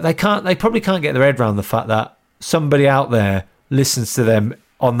they probably can't get their head around the fact that somebody out there listens to them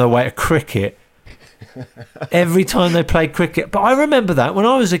on their way to cricket every time they play cricket. But I remember that when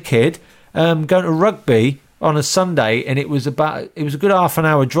I was a kid, going to rugby on a Sunday, and it was a good half an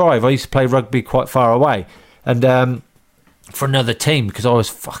hour drive. I used to play rugby quite far away, and for another team because I was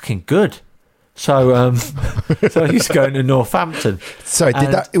fucking good. So, so I used to go into Northampton. Sorry,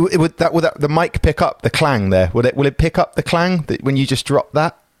 would the mic pick up the clang there? Will it pick up the clang when you just drop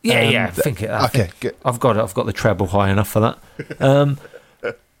that? Yeah, I think it. Good. I've got the treble high enough for that.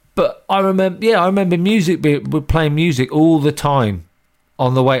 But I remember music. We're playing music all the time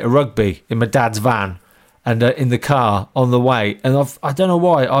on the way to rugby in my dad's van and in the car on the way. And I don't know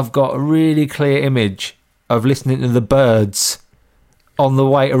why I've got a really clear image of listening to the Byrds on the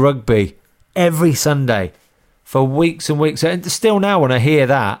way to rugby every Sunday for weeks and weeks. And still now when I hear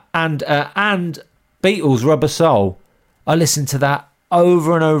that and Beatles Rubber Soul, I listen to that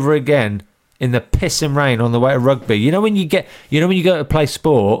over and over again in the pissing rain on the way to rugby. When you go to play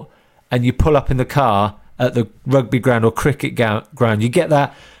sport and you pull up in the car at the rugby ground or cricket ground, you get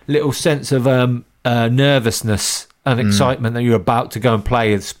that little sense of nervousness and excitement that you're about to go and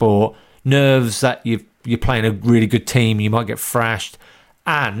play the sport, nerves that you're playing a really good team, you might get thrashed,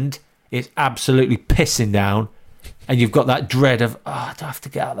 and it's absolutely pissing down, and you've got that dread of, I have to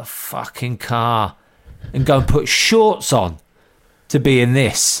get out of the fucking car and go and put shorts on to be in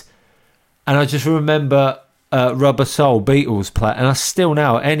this. And I just remember Rubber Soul, Beatles play, and I still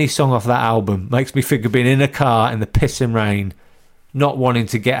now, any song off that album makes me think of being in a car in the pissing rain, not wanting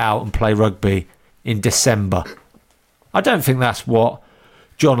to get out and play rugby in December. I don't think that's what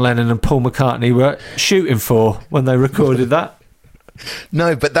John Lennon and Paul McCartney were shooting for when they recorded that.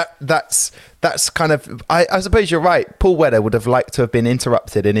 No, but that's kind of, I suppose you're right. Paul Weller would have liked to have been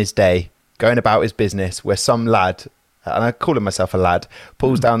interrupted in his day, going about his business, where some lad, and I call myself a lad,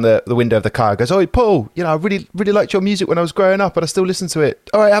 pulls down the window of the car and goes, "Oh, Paul, I really, really liked your music when I was growing up, and I still listen to it.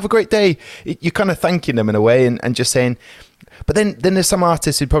 All right, have a great day." You're kind of thanking them in a way and just saying, but then there's some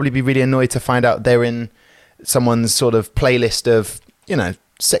artists who'd probably be really annoyed to find out they're in someone's sort of playlist of,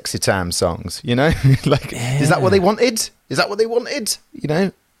 sexy time songs, Is that what they wanted? Is that what they wanted?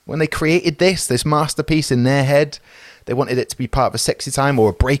 When they created this masterpiece in their head, they wanted it to be part of a sexy time or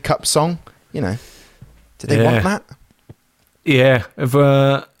a breakup song, Did they want that? Yeah. If,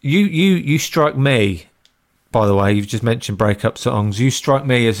 you strike me, by the way, you've just mentioned breakup songs. You strike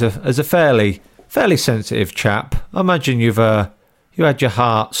me as a fairly sensitive chap. I imagine you had your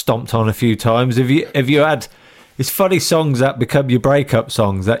heart stomped on a few times. Have you had? It's funny songs that become your breakup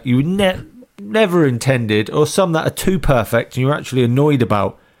songs that you never intended, or some that are too perfect and you're actually annoyed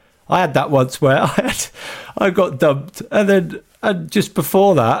about. I had that once where I got dumped, and just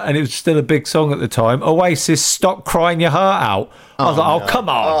before that, and it was still a big song at the time, Oasis, "Stop Crying Your Heart Out." I was like, come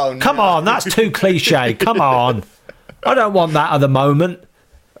on, come on, that's too cliche. Come on, I don't want that at the moment.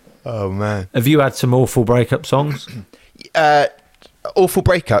 Oh man, have you had some awful breakup songs? Awful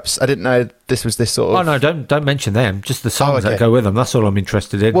breakups. I didn't know this was this sort of... Oh no, don't mention them. Just the songs that go with them. That's all I'm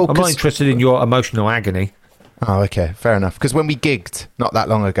interested in. Well, I'm not interested in your emotional agony. Oh, okay, fair enough. Because when we gigged not that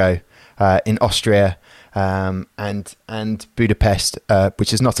long ago in Austria, and Budapest,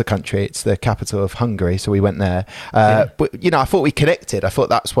 which is not a country, it's the capital of Hungary. So we went there. But I thought we connected. I thought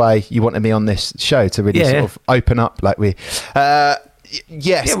that's why you wanted me on this show, to really sort of open up like we.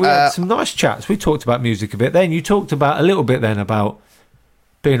 Yes, we had some nice chats. We talked about music a bit. Then you talked about a little bit then about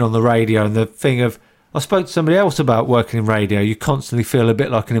being on the radio and the thing of. I spoke to somebody else about working in radio. You constantly feel a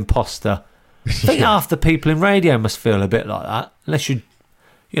bit like an imposter. I think half the people in radio must feel a bit like that, unless you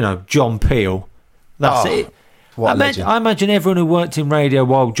John Peel. That's it. I imagine everyone who worked in radio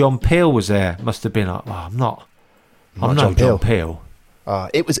while John Peel was there must have been like, I'm not John Peel.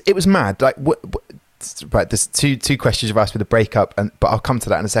 It was mad. Like, right, there's two questions you've asked with the breakup, but I'll come to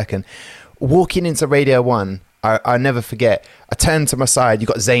that in a second. Walking into Radio 1, I'll never forget, I turned to my side, you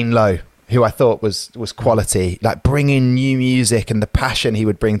got Zane Lowe, who I thought was quality, like bringing new music and the passion he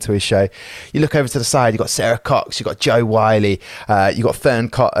would bring to his show. You look over to the side, you got Sarah Cox, you got Joe Wiley, you got Fern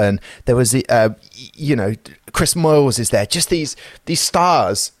Cotton. There was Chris Moyles is there. Just these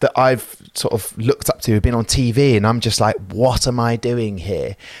stars that I've sort of looked up to, who've been on TV, and I'm just like, what am I doing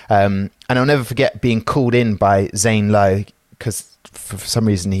here? And I'll never forget being called in by Zane Lowe, because for some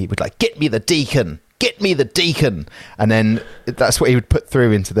reason he would like, get me the Deacon, and then that's what he would put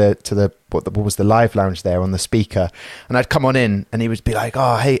through into what was the live lounge there on the speaker, and I'd come on in and he would be like,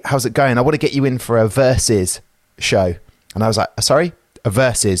 oh hey, how's it going? I want to get you in for a versus show. And I was like, sorry, a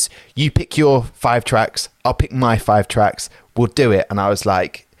versus? You pick your 5 tracks, I'll pick my 5 tracks, we'll do it. And I was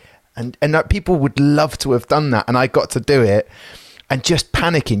like, and that people would love to have done that, and I got to do it. And just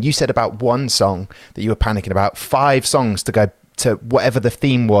panicking, you said about one song that you were panicking about, 5 songs to go to whatever the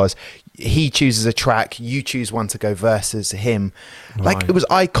theme was. He chooses a track, you choose one to go versus him. Right. Like, it was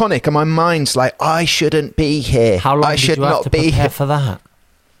iconic, and my mind's like, I shouldn't be here. How long I should did you have not to be prepare here for that?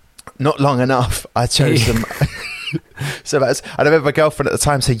 Not long enough. I chose them. So I remember my girlfriend at the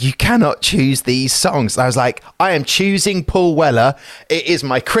time said, you cannot choose these songs. And I was like, I am choosing Paul Weller. It is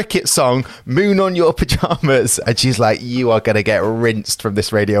my cricket song, Moon on Your Pajamas. And she's like, you are going to get rinsed from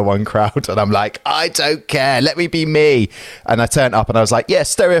this Radio 1 crowd. And I'm like, I don't care. Let me be me. And I turned up and I was like, yeah,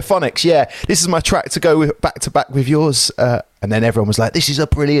 Stereophonics. Yeah, this is my track to go back to back with yours. And then everyone was like, this is a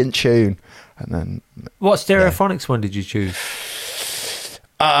brilliant tune. And then... What Stereophonics one did you choose?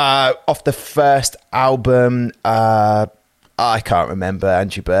 Off the first album, I can't remember.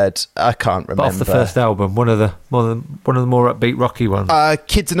 Andrew Bird, I can't remember. But off the first album, one of the more upbeat rocky ones.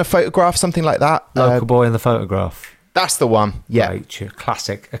 Kids in a Photograph, something like that. Local Boy in the Photograph. That's the one. Yeah, right, a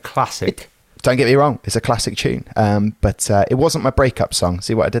classic. Don't get me wrong, it's a classic tune. But it wasn't my breakup song.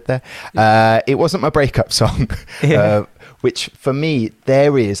 See what I did there? It wasn't my breakup song. Yeah. Which for me, I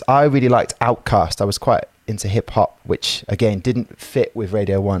really liked Outkast. I was quite into hip hop, which again didn't fit with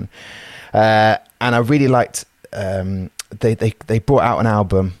Radio 1, and I really liked they brought out an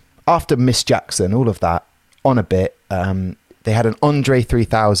album after Miss Jackson, all of that on a bit. They had an Andre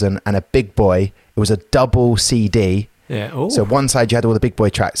 3000 and a Big Boy. It was a double CD. Yeah. Ooh. So one side you had all the Big Boy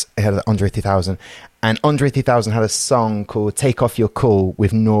tracks, it had Andre 3000, and Andre 3000 had a song called Take Off Your Cool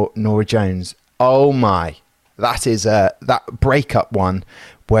with Nora Jones. Oh my, that is that breakup one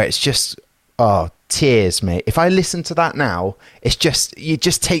where it's just tears, mate. If I listen to that now, it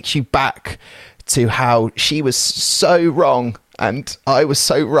just takes you back to how she was so wrong and I was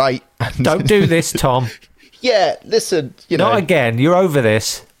so right. Don't do this, Tom. Yeah, listen, not again. You're over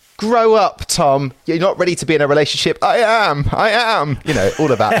this. Grow up, Tom. You're not ready to be in a relationship. I am.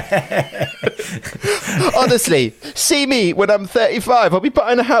 All of that. Honestly, see me when I'm 35. I'll be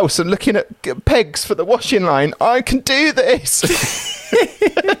buying a house and looking at pegs for the washing line. I can do this.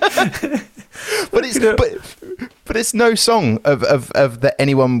 But it's no song of that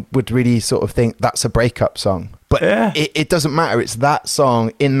anyone would really sort of think that's a breakup song. But yeah. It doesn't matter. It's that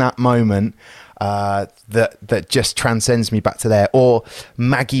song in that moment that just transcends me back to there. Or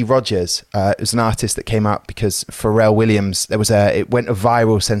Maggie Rogers is an artist that came out because Pharrell Williams, it went a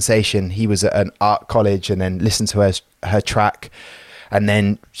viral sensation. He was at an art college and then listened to her track. And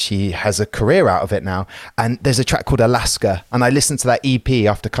then she has a career out of it now. And there's a track called Alaska. And I listened to that EP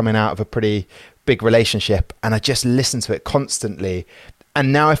after coming out of a pretty big relationship. And I just listened to it constantly.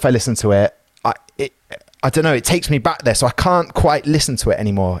 And now if I listen to it, I don't know, it takes me back there. So I can't quite listen to it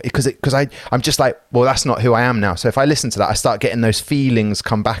anymore because I'm just like, well, that's not who I am now. So if I listen to that, I start getting those feelings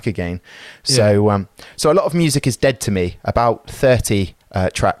come back again. Yeah. So a lot of music is dead to me. About 30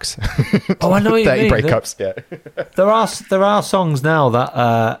 tracks. Oh, I know what you 30 mean. breakups. Yeah. There are songs now that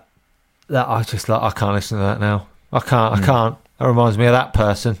I just like. I can't listen to that now. I can't. That reminds me of that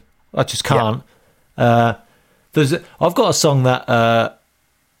person. I just can't. Yeah. I've got a song that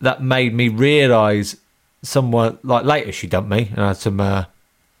made me realise someone like later she dumped me and I had some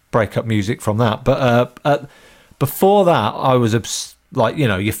breakup music from that. But before that, I was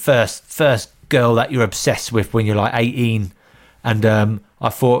your first girl that you're obsessed with when you're like 18, and I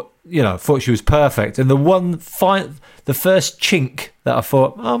thought she was perfect. And the first chink that I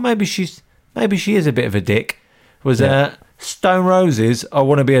thought, oh, maybe she is a bit of a dick, was Stone Roses, I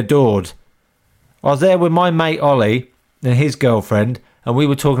Want to Be Adored. I was there with my mate Ollie and his girlfriend, and we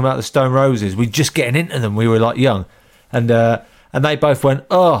were talking about the Stone Roses. We were just getting into them. We were like young, and they both went,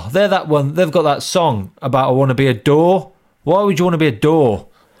 "Oh, they're that one. They've got that song about I want to be a door. Why would you want to be a door?"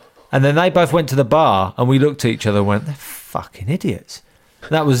 And then they both went to the bar, and we looked at each other and went, "They're fucking idiots."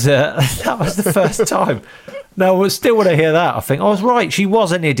 That was the first time. No, still when I hear that, I think I was right. She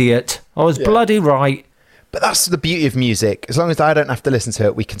was an idiot. I was bloody right. But that's the beauty of music. As long as I don't have to listen to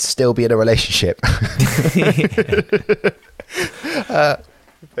it, we can still be in a relationship. Talking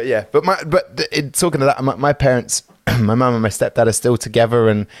to that, my parents, my mum and my stepdad are still together,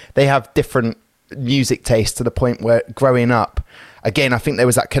 and they have different music tastes to the point where growing up, again, I think there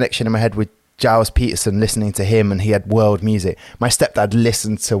was that connection in my head with Giles Peterson, listening to him, and he had world music. My stepdad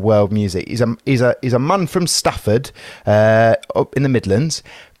listened to world music. He's a man from Stafford, up in the Midlands,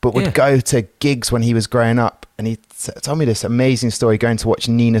 but would go to gigs when he was growing up. And he told me this amazing story, going to watch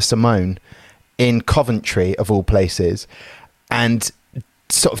Nina Simone in Coventry, of all places, and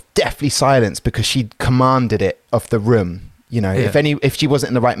sort of deathly silenced because she'd commanded it of the room. If she wasn't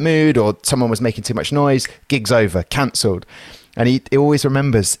in the right mood or someone was making too much noise, gig's over, cancelled. And he always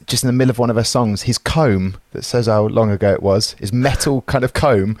remembers, just in the middle of one of her songs, his comb, that says how long ago it was, his metal kind of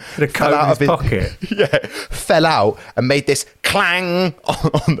comb, fell out of his pocket. Fell out and made this clang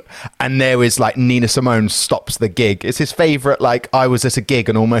and there was like Nina Simone stops the gig. It's his favourite, like, I was at a gig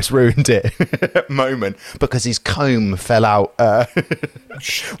and almost ruined it moment because his comb fell out.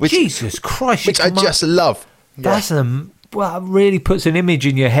 Jesus Christ. Which I just love. That's it really puts an image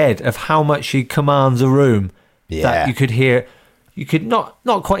in your head of how much she commands a room. That you could hear. You could not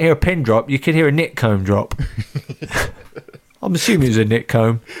quite hear a pin drop. You could hear a knit comb drop. I'm assuming it was a knit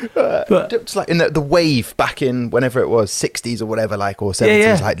comb. But it's like in the wave back in whenever it was, 60s or whatever, like, or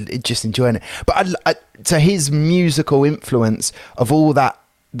 70s, like just enjoying it. But to his musical influence of all that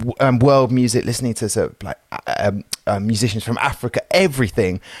world music, listening to sort of like musicians from Africa,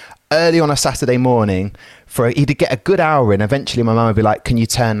 everything, early on a Saturday morning, he'd get a good hour in. Eventually my mum would be like, can you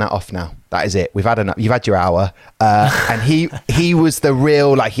turn that off now? That is it. We've had enough. You've had your hour. And he was the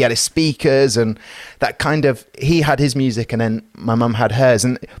real, like, he had his speakers and that kind of, he had his music and then my mum had hers,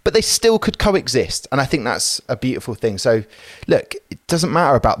 but they still could coexist. And I think that's a beautiful thing. So look, it doesn't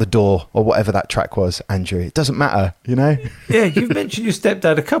matter about The Door or whatever that track was, Andrew. It doesn't matter, Yeah, you've mentioned your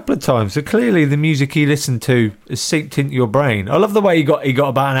stepdad a couple of times. So clearly the music he listened to has seeped into your brain. I love the way he got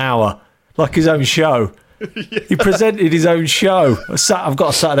about an hour, like his own show. He presented his own show. I've got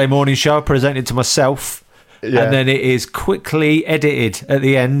a Saturday morning show. I present it to myself, and then it is quickly edited at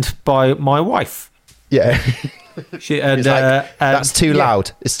the end by my wife. Yeah, that's too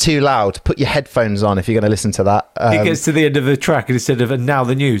loud. It's too loud. Put your headphones on if you're going to listen to that. He gets to the end of the track and instead of "and now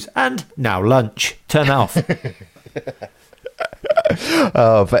the news" and "now lunch," turn that off.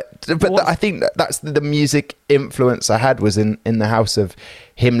 But I think that's the music influence I had, was in the house of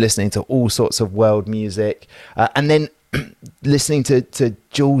him listening to all sorts of world music, and then listening to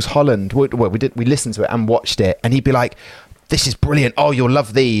Jules Holland. We listened to it and watched it, and he'd be like, "This is brilliant. Oh, you'll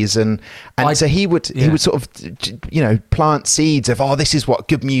love these." And so he would sort of plant seeds of, oh, this is what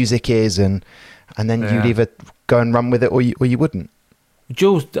good music is, and then you'd either go and run with it or you wouldn't.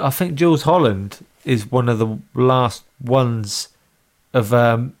 I think Jules Holland is one of the last ones of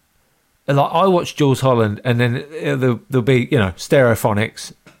like, I watch Jules Holland and then there'll be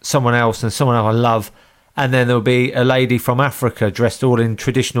Stereophonics, someone else I love, and then there'll be a lady from Africa dressed all in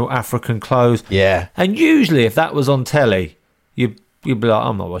traditional African clothes, and usually if that was on telly you'd be like,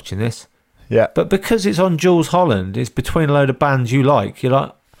 I'm not watching this, but because it's on Jules Holland, it's between a load of bands you like, you're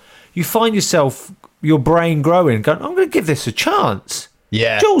like, you find yourself, your brain growing, going, I'm going to give this a chance.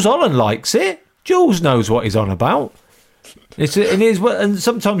 Jules Holland likes it. Jules knows what he's on about. And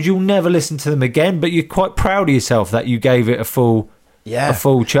sometimes you'll never listen to them again, but you're quite proud of yourself that you gave it a full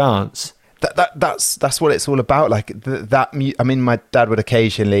chance. That's what it's all about. Like I mean, my dad would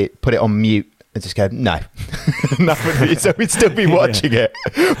occasionally put it on mute and just go, no, nothing. So we'd still be watching it,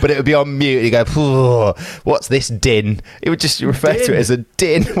 but it would be on mute. He'd go, what's this din? It would just refer to it as a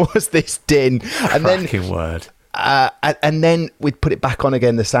din. What's this din? And Cracking word. And then we'd put it back on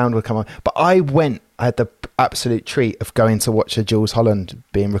again, the sound would come on. But I had the absolute treat of going to watch a Jules Holland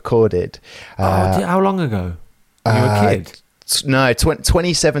being recorded. How long ago? You were a kid? No,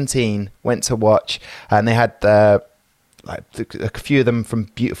 2017 went to watch, and they had like a few of them from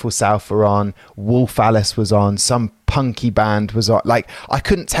Beautiful South were on. Wolf Alice was on. Some punky band was on. Like, I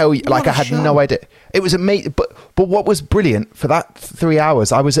couldn't tell you. Like, I had no idea. It was amazing. But what was brilliant for that 3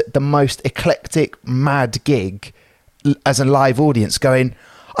 hours, I was at the most eclectic, mad gig as a live audience, going,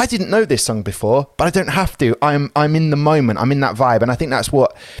 I didn't know this song before, but I don't have to. I'm in the moment. I'm in that vibe, and I think that's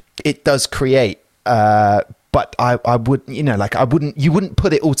what it does create. But I would, you know, like you wouldn't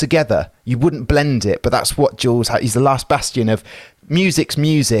put it all together. You wouldn't blend it. But that's what Jules had. He's the last bastion of music's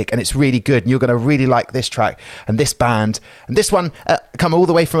music, and it's really good. And you're going to really like this track and this band and this one come all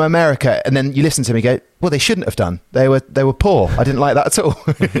the way from America. And then you listen to me go, well, they shouldn't have done. They were poor. I didn't like that at all.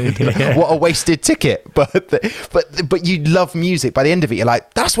 What a wasted ticket. But you love music. By the end of it, you're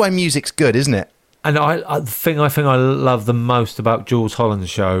like, that's why music's good, isn't it? And the thing I love the most about Jules Holland's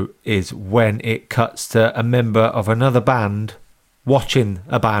show is when it cuts to a member of another band watching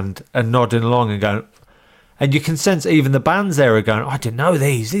a band and nodding along and going, and you can sense even the bands there are going, I didn't know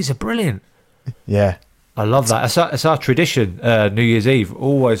these are brilliant. Yeah. I love that. It's our tradition, New Year's Eve,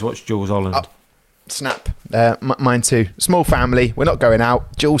 always watch Jules Holland. Snap. Mine too. Small family, we're not going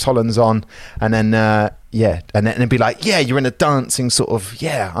out, Jules Holland's on, and then, and then it'd be like, yeah, you're in a dancing sort of,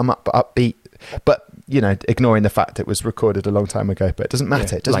 I'm upbeat. But, you know, ignoring the fact it was recorded a long time ago. But it doesn't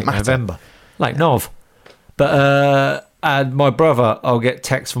matter. It doesn't matter. November. Like Nov. But, and my brother, I'll get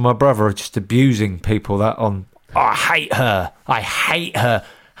texts from my brother just abusing people that on, I hate her. I hate her.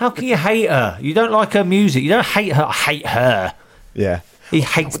 How can you hate her? You don't like her music. You don't hate her. I hate her. Yeah. He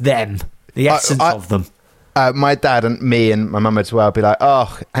hates them. The essence of them. My dad and me and my mum as well be like,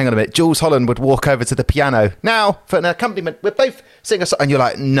 oh, hang on a minute. Jules Holland would walk over to the piano. Now, for an accompaniment, we're both sing a song. And you're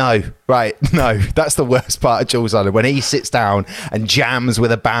like, no, that's the worst part of Jules Holland. When he sits down and jams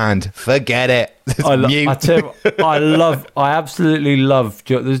with a band, forget it. I absolutely love,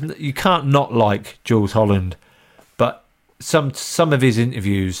 you can't not like Jules Holland. But some of his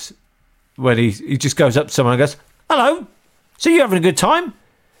interviews, when he just goes up to someone and goes, hello, so you having a good time?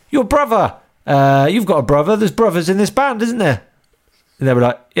 Your brother... you've got a brother. There's brothers in this band, isn't there? And they were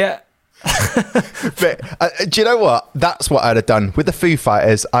like, yeah. But do you know what? That's what I'd have done with the Foo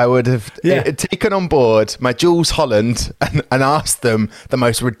Fighters. I would have taken on board my Jules Holland and asked them the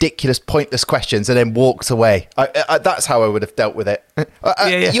most ridiculous, pointless questions, and then walked away. That's how I would have dealt with it.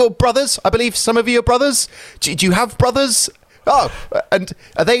 Your brothers? I believe some of you are brothers. Do you have brothers? Oh, and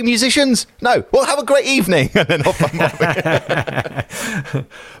are they musicians? No. Well, have a great evening. And then off I'm off.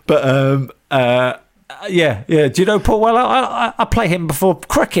 But do you know Paul Weller? I play him before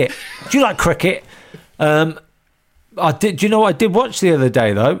cricket. Do you like cricket? I did. Do you know what I did watch the other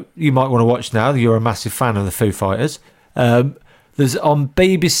day though? You might want to watch now. You're a massive fan of the Foo Fighters. There's on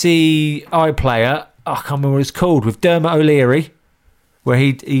BBC iPlayer. I can't remember what it's called, with Dermot O'Leary, where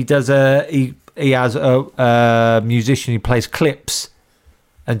he does he has a musician. He plays clips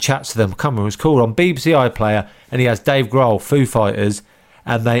and chats to them. I can't remember what it's called, on BBC iPlayer, and he has Dave Grohl, Foo Fighters.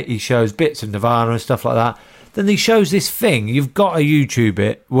 And he shows bits of Nirvana and stuff like that. Then he shows this thing, you've got to YouTube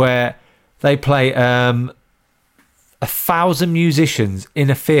it, where they play 1,000 musicians in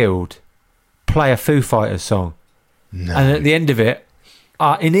a field play a Foo Fighters song. No. And at the end of it,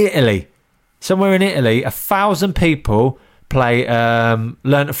 in Italy, somewhere in Italy, 1,000 people play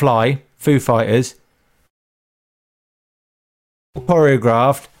Learn to Fly, Foo Fighters,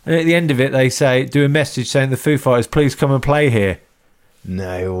 choreographed, and at the end of it they do a message saying the Foo Fighters, please come and play here.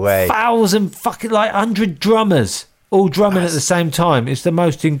 No way. 1,000 fucking 100 drummers all drumming at the same time. It's the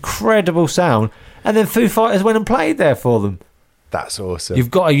most incredible sound. And then Foo Fighters went and played there for them. That's awesome.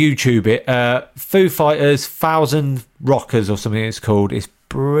 You've got to YouTube it. Foo Fighters 1,000 Rockers or something it's called. It's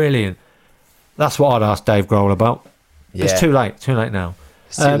brilliant. That's what I'd ask Dave Grohl about. Yeah. It's too late now. It's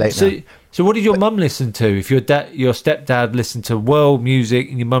too late now. So what did your mum listen to? If your stepdad listened to world music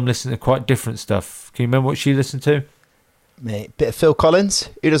and your mum listened to quite different stuff, can you remember what she listened to? Mate, bit of Phil Collins.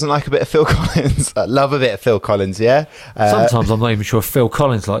 Who doesn't like a bit of Phil Collins? I love a bit of Phil Collins, yeah? Sometimes I'm not even sure if Phil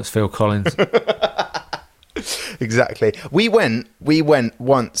Collins likes Phil Collins. Exactly. We went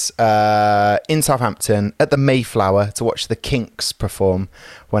once in Southampton at the Mayflower to watch the Kinks perform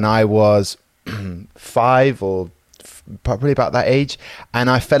when I was 5 or probably about that age. And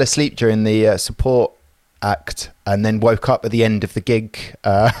I fell asleep during the support act and then woke up at the end of the gig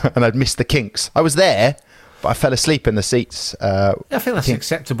and I'd missed the Kinks. I was there, but I fell asleep in the seats. I think that's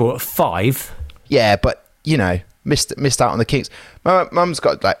acceptable at 5. Yeah, but, you know, missed out on the Kinks. My mum's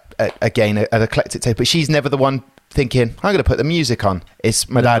got, an eclectic taste, but she's never the one thinking, I'm going to put the music on. It's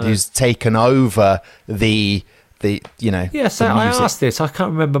my dad who's taken over the Yeah, so I asked this. I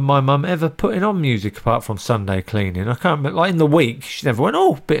can't remember my mum ever putting on music apart from Sunday cleaning. I can't remember. In the week, she never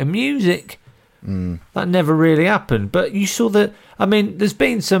went, bit of music. That never really happened. But you saw that. I mean, there's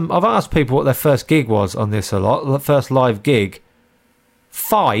been some. I've asked people what their first gig was on this a lot. The first live gig.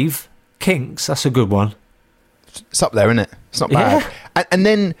 5 Kinks. That's a good one. It's up there, isn't it? It's not bad. Yeah. And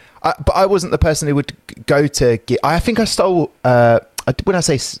then, but I wasn't the person who would go to gig. I think I stole. When I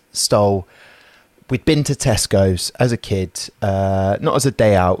say stole, we'd been to Tesco's as a kid, not as a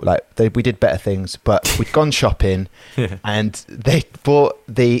day out. Like we did better things, but we'd gone shopping, and they bought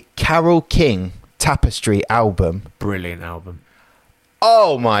the Carole King Tapestry album. Brilliant album.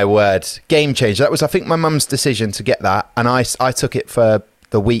 Oh my word, game changer! That was, I think, my mum's decision to get that, and I took it for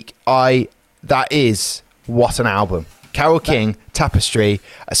the week. That is what an album. Carole King, Tapestry,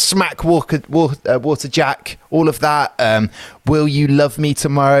 Smack Water Jack, all of that. Will You Love Me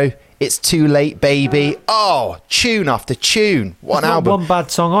Tomorrow? It's Too Late, Baby. Oh, tune after tune. What an album. One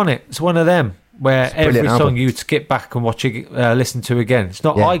bad song on it. It's one of them where every song you'd skip back and watch it, listen to again. It's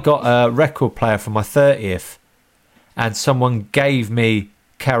not. Yeah. I got a record player for my 30th, and someone gave me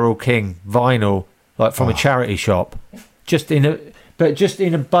Carole King vinyl, like from a charity shop, just in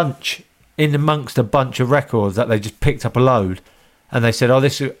a bunch. In amongst a bunch of records that they just picked up a load, and they said, "Oh,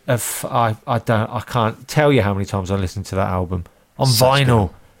 this is I can't tell you how many times I listened to that album on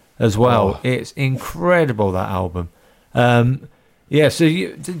vinyl as well. It's incredible, that album." Yeah. So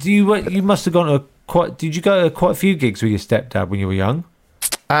you must have gone to Did you go to quite a few gigs with your stepdad when you were young?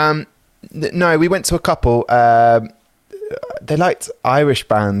 No, we went to a couple. They liked Irish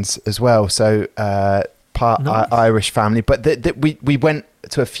bands as well, so nice. Irish family. But we went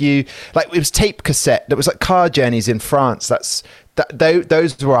to a few, like it was tape cassette. There was like car journeys in France.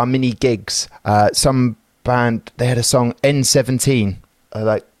 Those were our mini gigs. Some band, they had a song N17,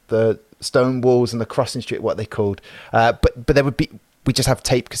 like the Stone Walls and the Crossing Street, what they called. But there would be, we just have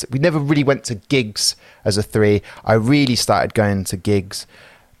tape cassette. We never really went to gigs as a 3. I really started going to gigs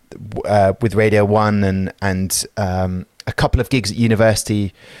with Radio 1 and a couple of gigs at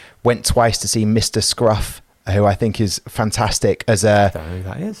university. Went twice to see Mr. Scruff, who I think is fantastic, as I don't know who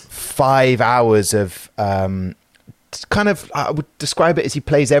that is. 5 hours of kind of, I would describe it as he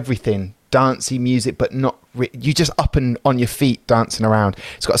plays everything, dancey music, but not you just up and on your feet dancing around.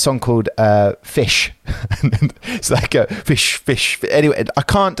 It's got a song called Fish. It's like a fish. Anyway, I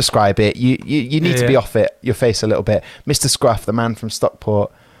can't describe it. You need to be off your face a little bit. Mr. Scruff, the man from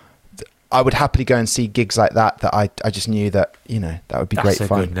Stockport. I would happily go and see gigs like that I just knew that, that would be great fun.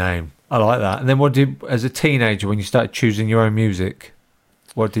 That's a good name. I like that. And then as a teenager, when you started choosing your own music,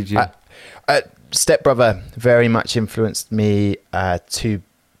 what did you... Stepbrother very much influenced me to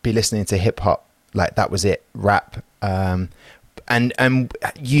be listening to hip-hop. Like, that was it, rap. And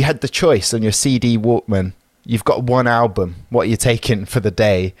you had the choice on your CD Walkman. You've got one album. What are you taking for the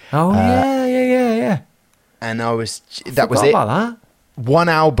day? Oh, yeah. And that was it. About that. One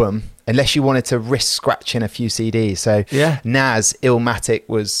album, unless you wanted to risk scratching a few CDs. So Nas Illmatic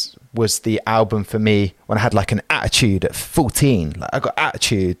was the album for me when I had like an attitude at 14. Like, I got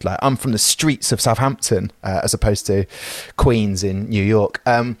attitude, like I'm from the streets of Southampton as opposed to Queens in New York.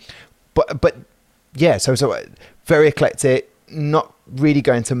 But yeah, so very eclectic, not really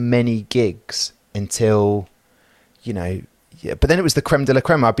going to many gigs until, but then it was the creme de la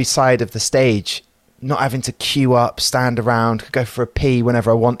creme. I'd be side of the stage, not having to queue up, stand around, go for a pee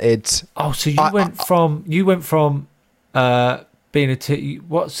whenever I wanted. Oh, so you went from being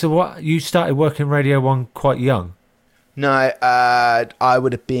what you started working Radio 1 quite young? No, I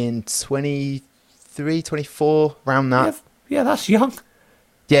would have been 23, 24, around that. Yeah, that's young.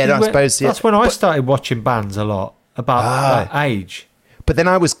 Yeah, I suppose. Yeah. That's when I started watching bands a lot, about that age. But then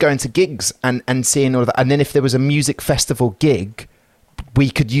I was going to gigs and seeing all of that. And then if there was a music festival gig, we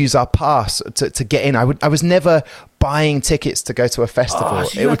could use our pass to get in. I was never buying tickets to go to a festival.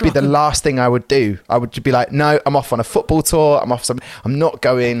 It would be the last thing I would do. I would be like, no, I'm off on a football tour. I'm not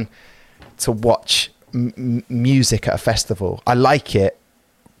going to watch music at a festival. I like it,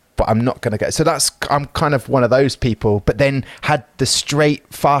 but I'm not going to go. So I'm kind of one of those people, but then had the straight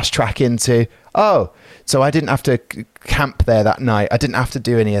fast track into, so I didn't have to camp there that night. I didn't have to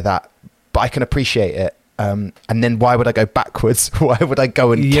do any of that, but I can appreciate it. And then why would I go backwards? Why would I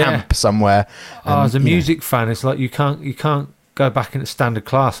go and camp somewhere? As a music fan, it's like you can't go back into standard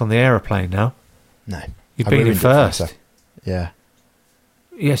class on the aeroplane now. No. You've been in first. Yeah.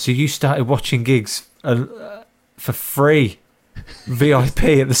 Yeah, so you started watching gigs for free, VIP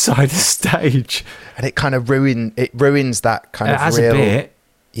at the side of the stage. And it kind of ruins that kind of real... a bit.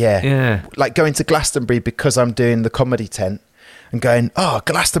 Yeah. Like going to Glastonbury because I'm doing the comedy tent and going,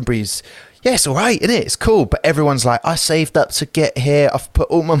 Glastonbury's... Yeah, it's all right, isn't it? It's cool. But everyone's like, I saved up to get here. I've put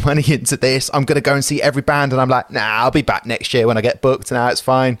all my money into this. I'm going to go and see every band. And I'm like, nah, I'll be back next year when I get booked. Now it's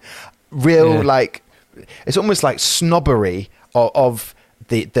fine. real like it's almost like snobbery of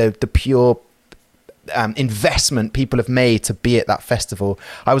the pure investment people have made to be at that festival.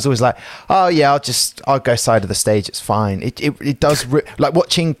 I was always like, oh yeah, I'll go side of the stage, it's fine. It does like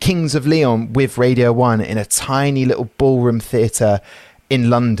watching Kings of Leon with Radio 1 in a tiny little ballroom theatre in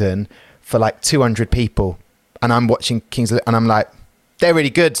London for like 200 people, and I'm watching Kings of Leon and I'm like, they're really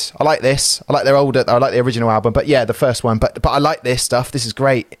good. I like this. I like their older. I like the original album, but yeah, the first one. But I like this stuff. This is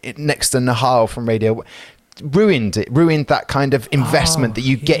great. Next to Nahal from Radio, ruined that kind of investment that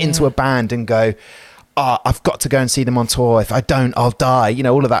you get into a band and go, oh, I've got to go and see them on tour. If I don't, I'll die. You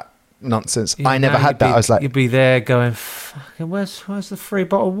know, all of that nonsense. I never had that. I was like, you'd be there going, fucking, where's the free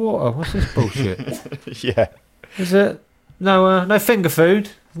bottle of water? What's this bullshit? Yeah. Is it no finger food?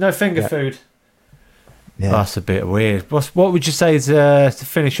 No finger food. Yeah. That's a bit weird. What would you say is to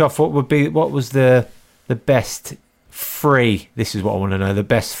finish off? What was the best free? This is what I want to know. The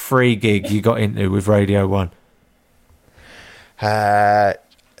best free gig you got into with Radio 1. There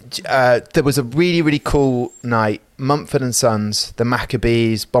was a really, really cool night. Mumford & Sons, the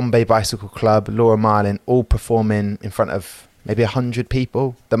Maccabees, Bombay Bicycle Club, Laura Marlin, all performing in front of maybe 100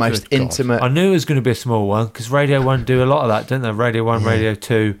 people. The most intimate. I knew it was going to be a small one because Radio 1 do a lot of that, don't they? Radio 1, Radio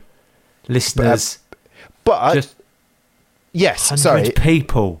 2, listeners. But just yes, 100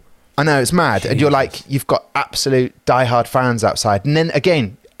 people. I know, it's mad. Jesus. And you're like, you've got absolute diehard fans outside. And then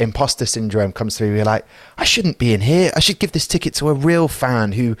again, imposter syndrome comes through. You're like, I shouldn't be in here. I should give this ticket to a real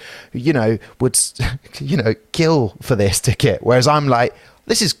fan who, would, kill for this ticket. Whereas I'm like,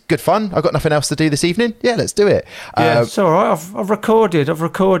 this is good fun. I've got nothing else to do this evening. Yeah, let's do it. Yeah, it's all right. I've recorded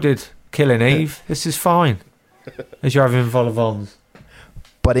Killing Eve. This is fine. As you're having vol au vents.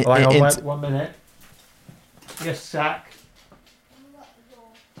 But hang on, wait 1 minute. Yes, Zach.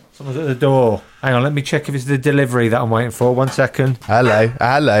 Someone's at the door. Hang on, let me check if it's the delivery that I'm waiting for. 1 second. Hello.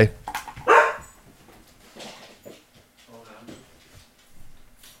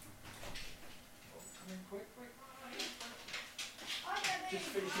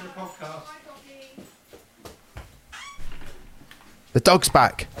 The dog's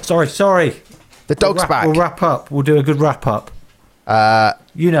back. Sorry. The dog's back. We'll wrap up. We'll do a good wrap up.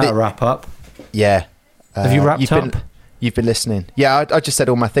 You know how to wrap up. Yeah. Have you wrapped up? You've been listening. Yeah, I just said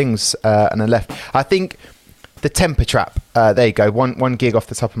all my things and I left. I think the Temper Trap, there you go. One gig off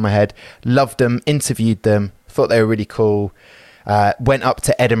the top of my head. Loved them, interviewed them, thought they were really cool. Went up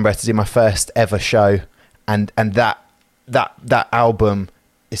to Edinburgh to do my first ever show. And that album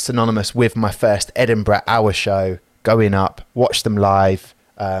is synonymous with my first Edinburgh hour show. Going up, watched them live.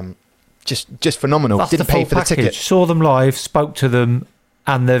 Just phenomenal. That's Didn't pay for the ticket. Saw them live, spoke to them,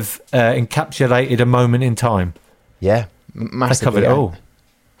 and they've encapsulated a moment in time. Yeah, massively. They covered it all.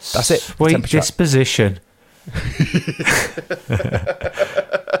 That's it. Sweet disposition.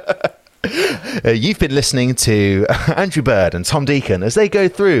 You've been listening to Andrew Bird and Tom Deacon as they go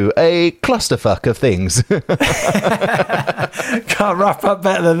through a clusterfuck of things. Can't wrap up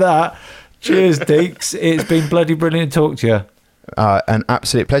better than that. Cheers, Deeks. It's been bloody brilliant to talk to you. An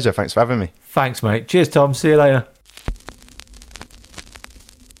absolute pleasure. Thanks for having me. Thanks, mate. Cheers, Tom. See you later.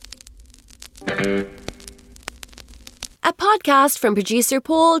 A podcast from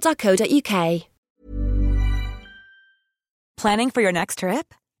producerpaul.co.uk. Planning for your next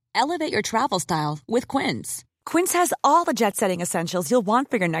trip? Elevate your travel style with Quince. Quince has all the jet-setting essentials you'll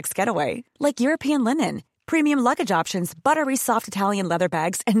want for your next getaway, like European linen, premium luggage options, buttery soft Italian leather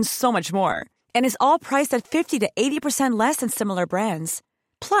bags, and so much more. And is all priced at 50 to 80% less than similar brands.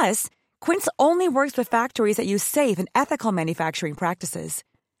 Plus, Quince only works with factories that use safe and ethical manufacturing practices.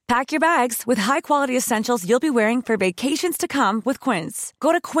 Pack your bags with high-quality essentials you'll be wearing for vacations to come with Quince.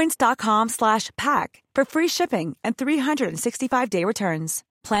 Go to quince.com/pack for free shipping and 365-day returns.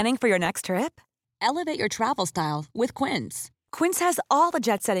 Planning for your next trip? Elevate your travel style with Quince. Quince has all the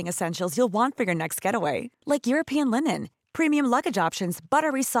jet-setting essentials you'll want for your next getaway, like European linen, premium luggage options,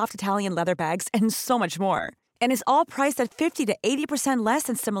 buttery soft Italian leather bags, and so much more. And is all priced at 50 to 80% less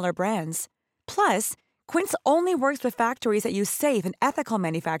than similar brands. Plus, Quince only works with factories that use safe and ethical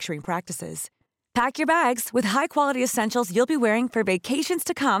manufacturing practices. Pack your bags with high-quality essentials you'll be wearing for vacations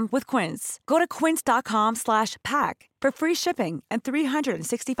to come with Quince. Go to quince.com/pack for free shipping and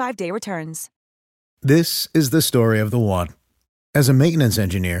 365-day returns. This is the story of the one. As a maintenance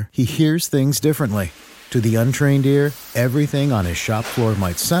engineer, he hears things differently. To the untrained ear, everything on his shop floor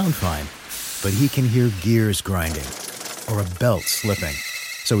might sound fine, but he can hear gears grinding or a belt slipping.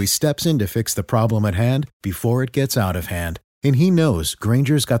 So he steps in to fix the problem at hand before it gets out of hand. And he knows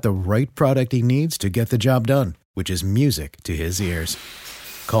Grainger's got the right product he needs to get the job done, which is music to his ears.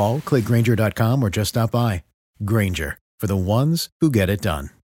 Call, click Grainger.com, or just stop by. Grainger, for the ones who get it done.